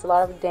cabinet, it was a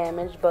lot of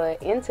damage,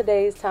 but in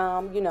today's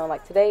time, you know,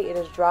 like today, it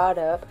is dried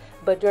up.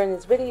 But during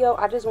this video,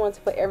 I just wanted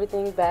to put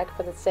everything back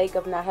for the sake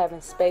of not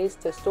having space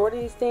to store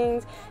these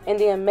things. And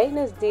then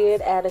maintenance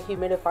did add a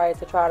humidifier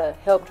to try to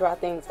help dry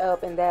things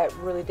up, and that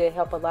really did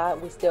help a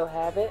lot. We still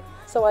have it.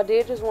 So I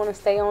did just want to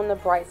stay on the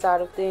bright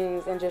side of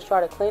things and just try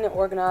to clean and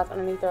organize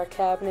underneath our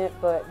cabinet.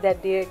 But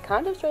that did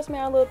kind of stress me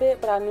out a little bit,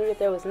 but I knew that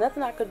there was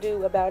nothing I could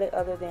do about it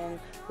other than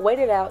wait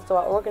it out. So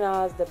I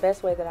organized the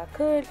best way that I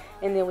could,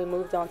 and then we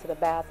moved on to the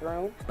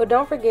bathroom. But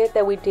don't forget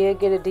that we did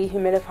get a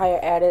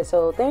dehumidifier added,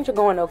 so things are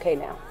going okay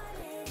now.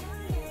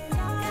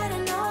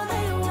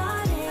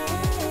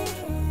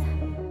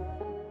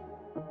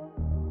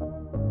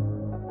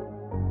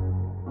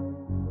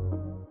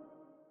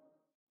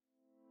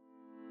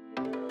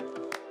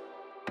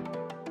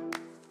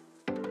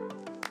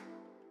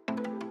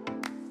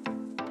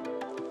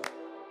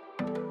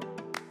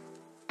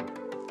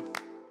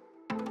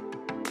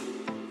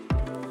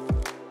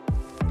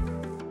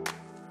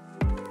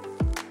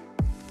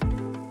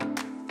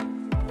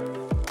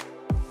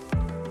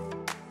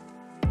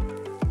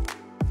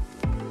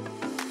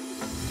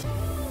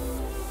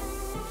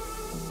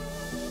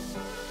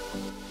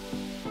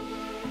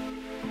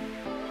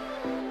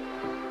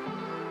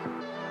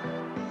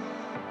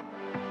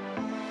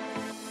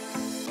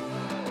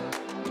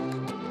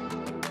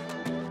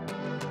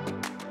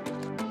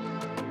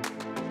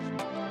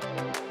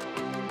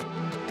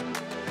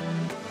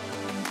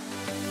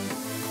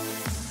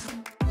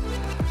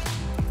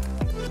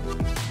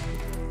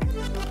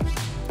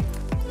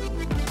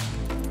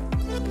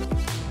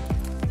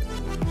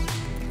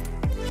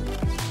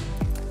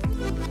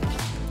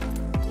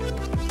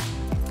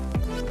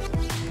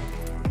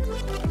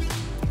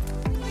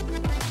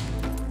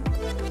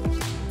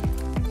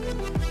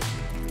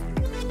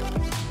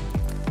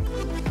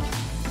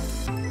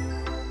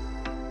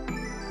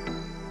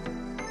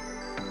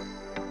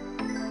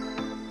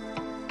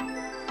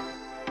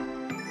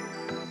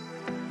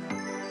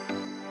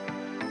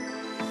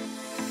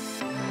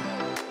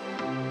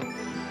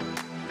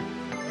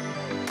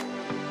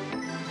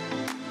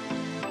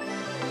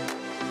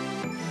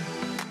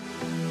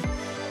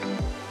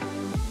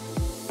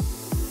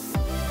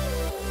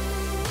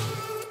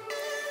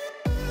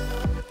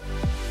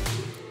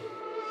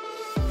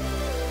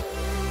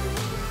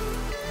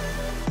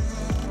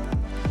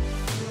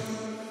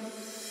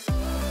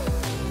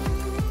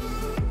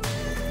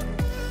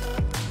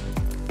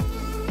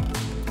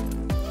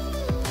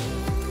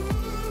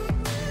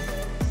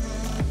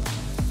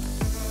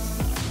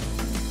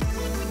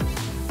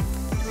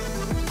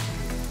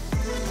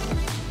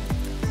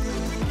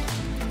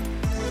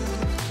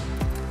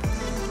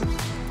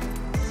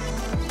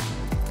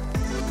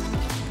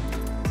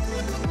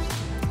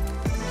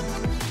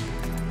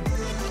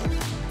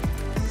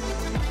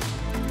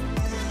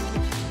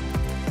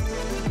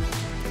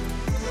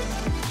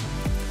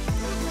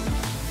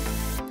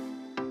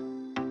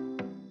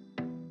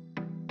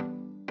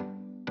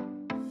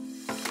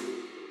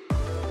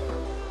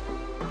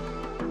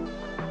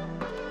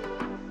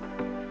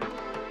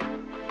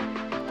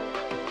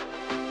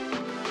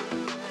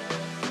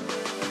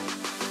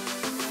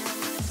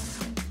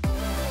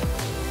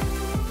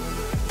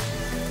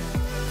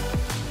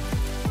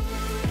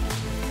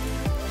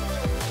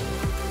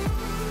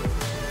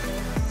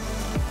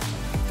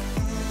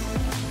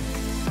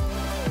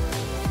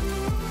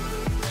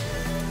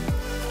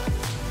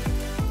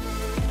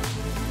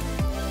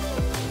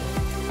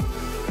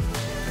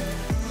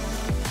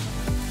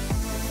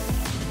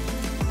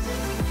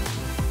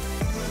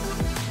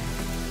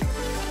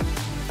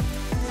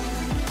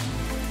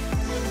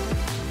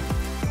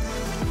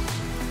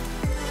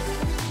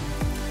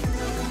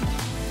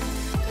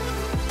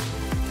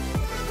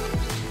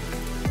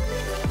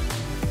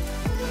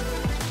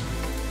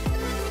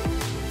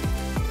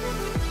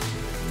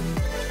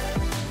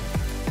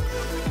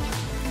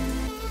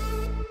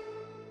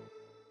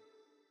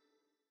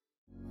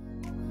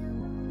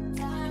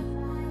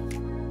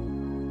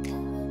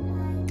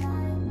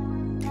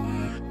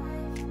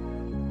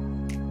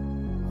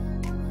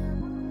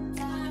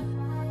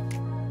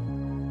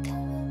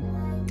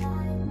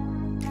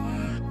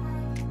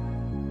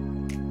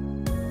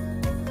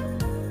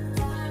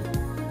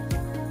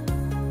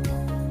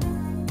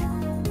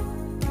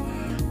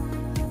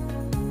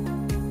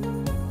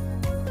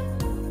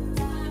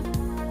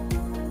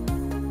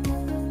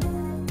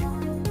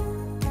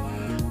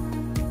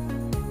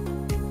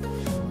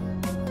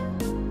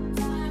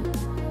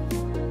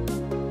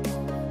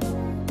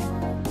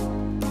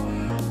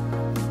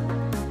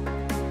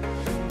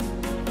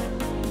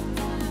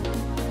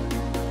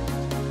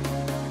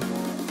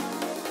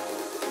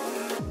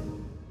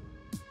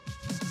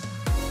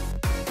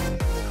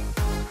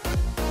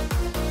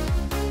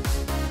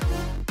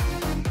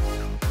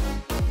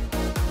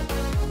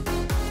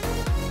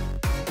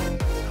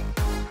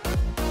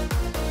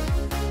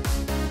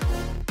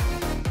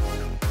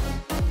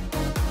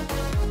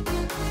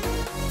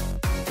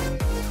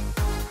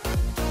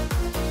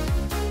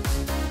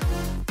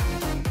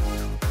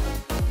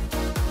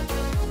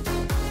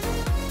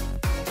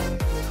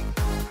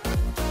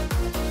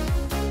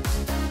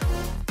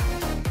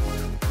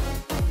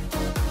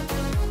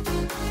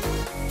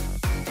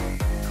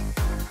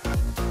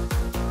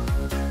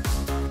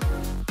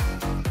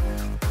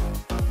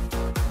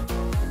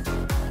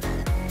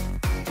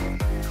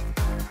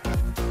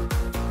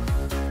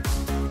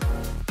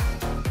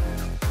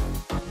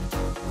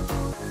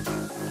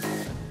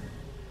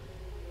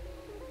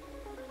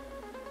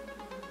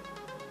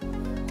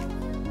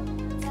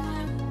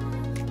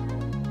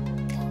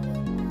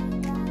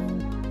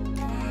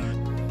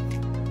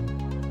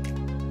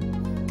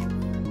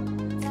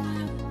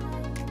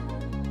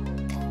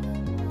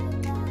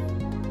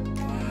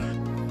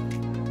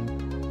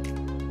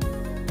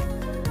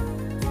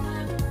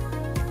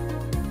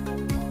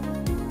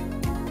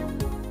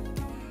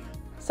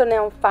 So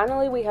now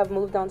finally we have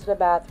moved on to the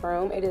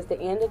bathroom. It is the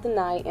end of the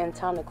night and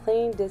time to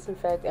clean,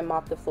 disinfect, and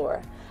mop the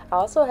floor. I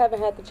also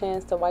haven't had the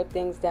chance to wipe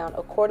things down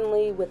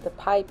accordingly with the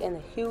pipe and the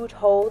huge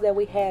hole that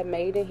we had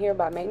made in here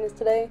by maintenance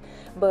today,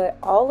 but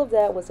all of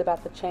that was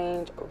about to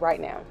change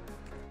right now.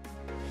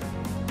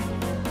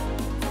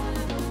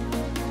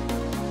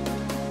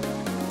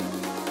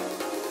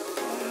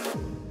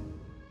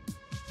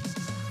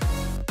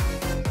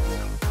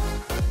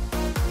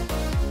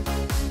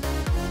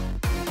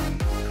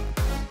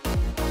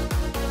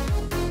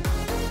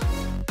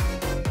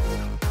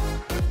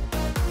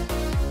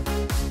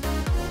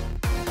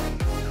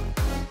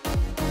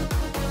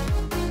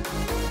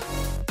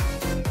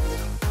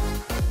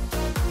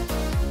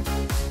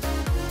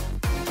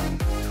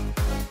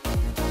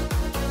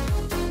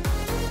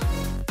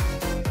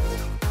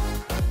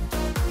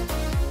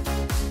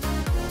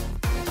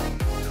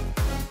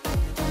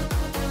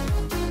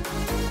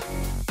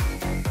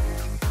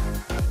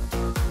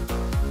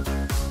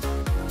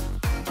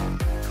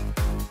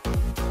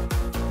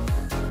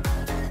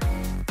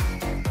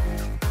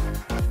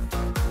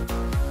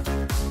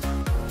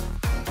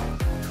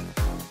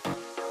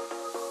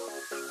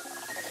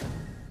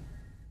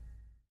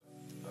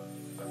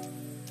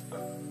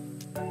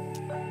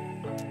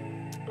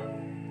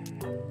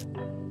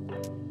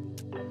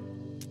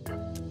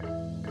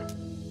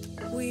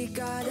 We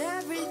got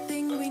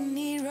everything we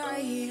need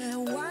right here.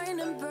 Wine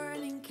and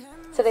burning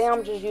candles. Today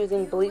I'm just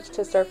using bleach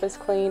to surface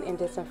clean and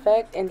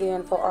disinfect, and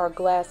then for our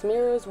glass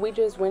mirrors we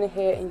just went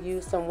ahead and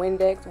used some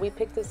Windex. We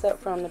picked this up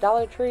from the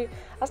Dollar Tree.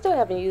 I still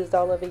haven't used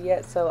all of it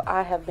yet, so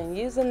I have been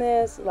using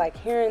this like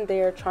here and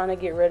there trying to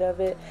get rid of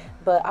it,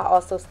 but I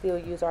also still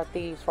use our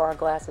thieves for our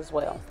glass as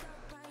well.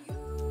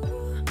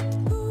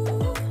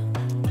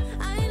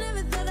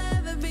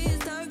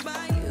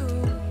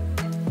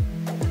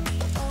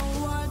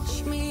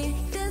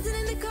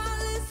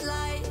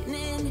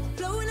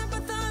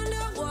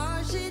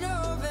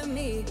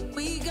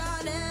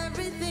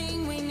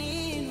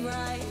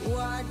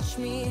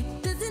 Me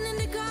dancing in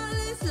the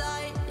colors,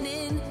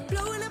 lightning,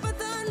 blowing up a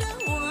thunder,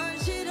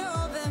 wash it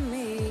over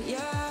me.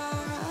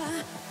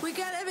 Yeah, we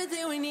got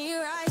everything we need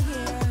right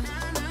here.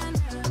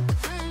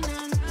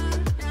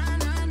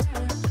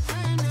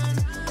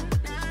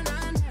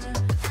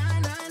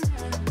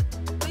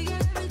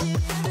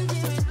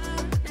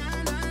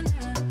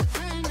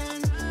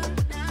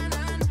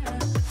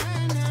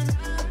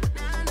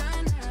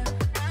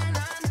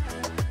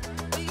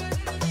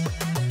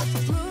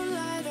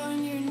 Moonlight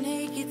on your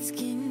naked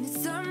skin,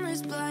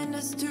 summer's blind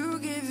us to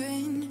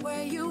giving.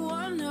 Where you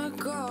wanna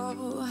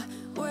go,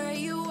 where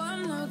you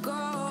wanna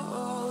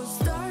go.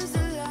 Stars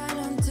align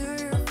onto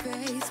your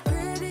face,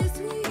 pretty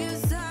sweet your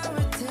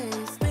sour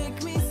taste.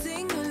 Make me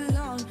sing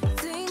along,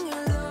 sing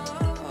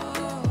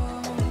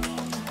along.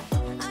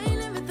 I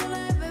never thought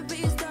I'd ever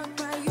be stuck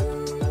by you.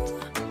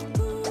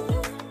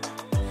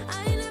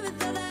 I never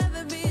thought I'd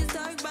ever be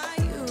stuck by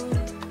you.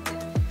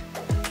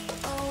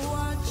 Oh,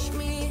 watch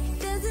me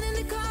dancing in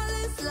the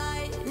colors,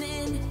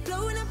 lightning,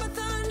 blowing up a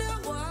thunder,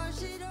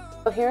 wash it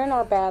over. So here in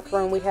our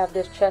bathroom we have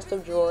this chest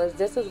of drawers.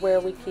 This is where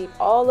we keep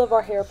all of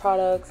our hair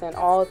products and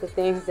all of the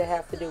things that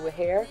have to do with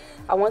hair.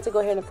 I want to go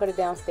ahead and put it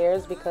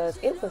downstairs because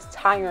it was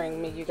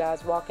tiring me, you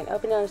guys, walking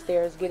up and down the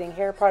stairs getting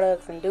hair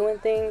products and doing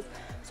things.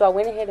 So I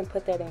went ahead and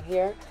put that in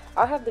here.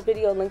 I'll have the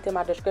video linked in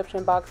my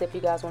description box if you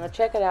guys want to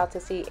check it out to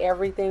see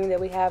everything that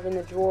we have in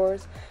the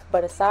drawers.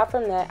 But aside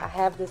from that, I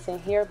have this in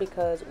here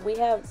because we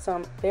have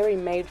some very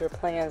major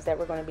plans that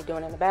we're going to be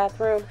doing in the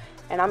bathroom,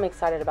 and I'm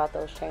excited about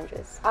those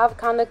changes. I've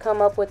kind of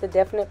come up with a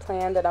definite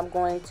plan that I'm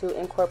going to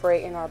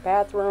incorporate in our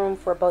bathroom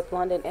for both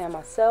London and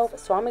myself,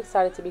 so I'm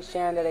excited to be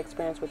sharing that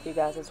experience with you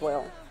guys as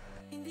well.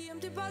 In the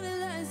empty bottle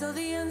lies all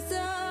the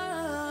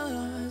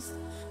answers.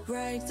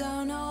 Write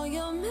down all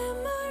your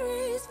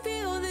memories,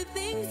 feel the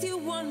things you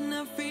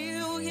wanna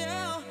feel,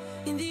 yeah.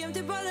 In the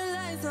empty bottle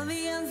lies all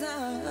the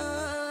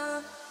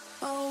answers.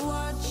 Oh,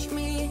 watch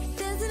me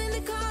dancing in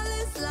the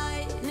colors,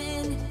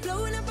 lightning,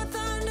 blowing up a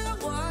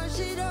thunder, wash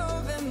it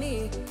over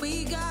me.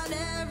 We got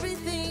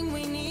everything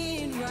we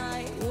need,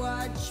 right?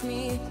 Watch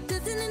me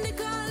dancing in the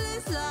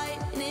colors,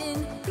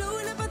 lightning,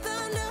 blowing up a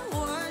thunder,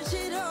 wash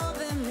it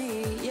over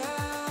me.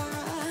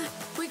 Yeah,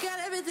 we got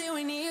everything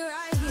we need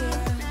right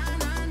here.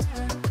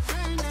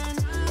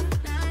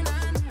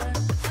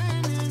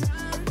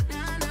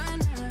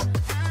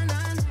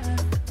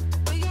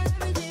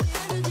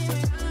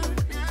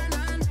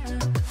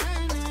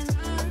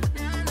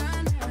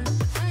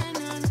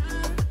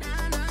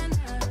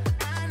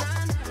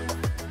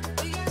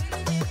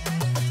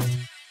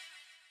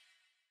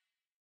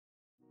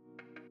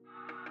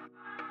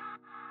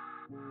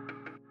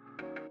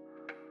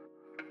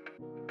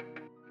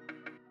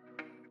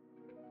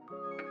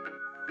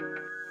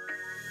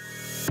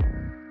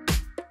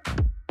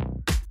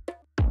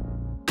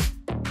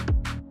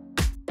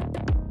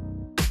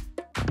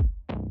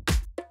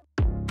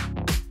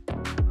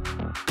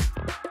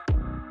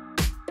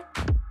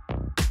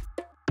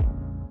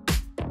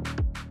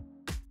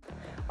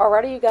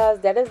 Alrighty, you guys,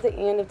 that is the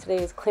end of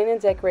today's Clean and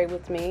Decorate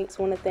with me.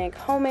 So I want to thank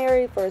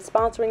Homary for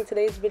sponsoring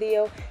today's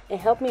video and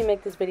help me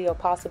make this video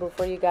possible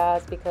for you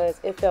guys,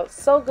 because it felt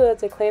so good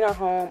to clean our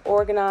home,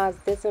 organize,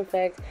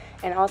 disinfect,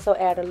 and also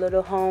add a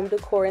little home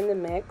decor in the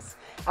mix.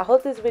 I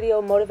hope this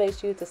video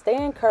motivates you to stay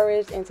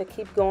encouraged and to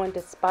keep going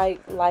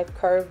despite life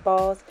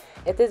curveballs.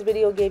 If this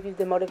video gave you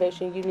the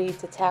motivation you need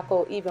to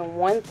tackle even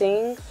one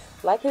thing,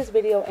 like this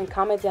video and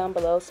comment down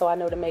below so I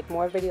know to make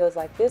more videos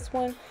like this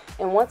one.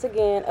 And once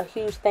again, a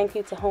huge thank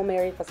you to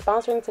Homary for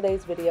sponsoring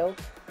today's video.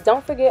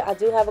 Don't forget, I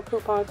do have a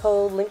coupon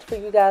code linked for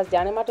you guys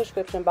down in my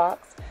description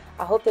box.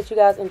 I hope that you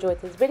guys enjoyed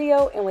this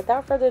video, and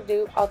without further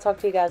ado, I'll talk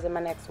to you guys in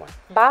my next one.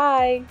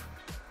 Bye!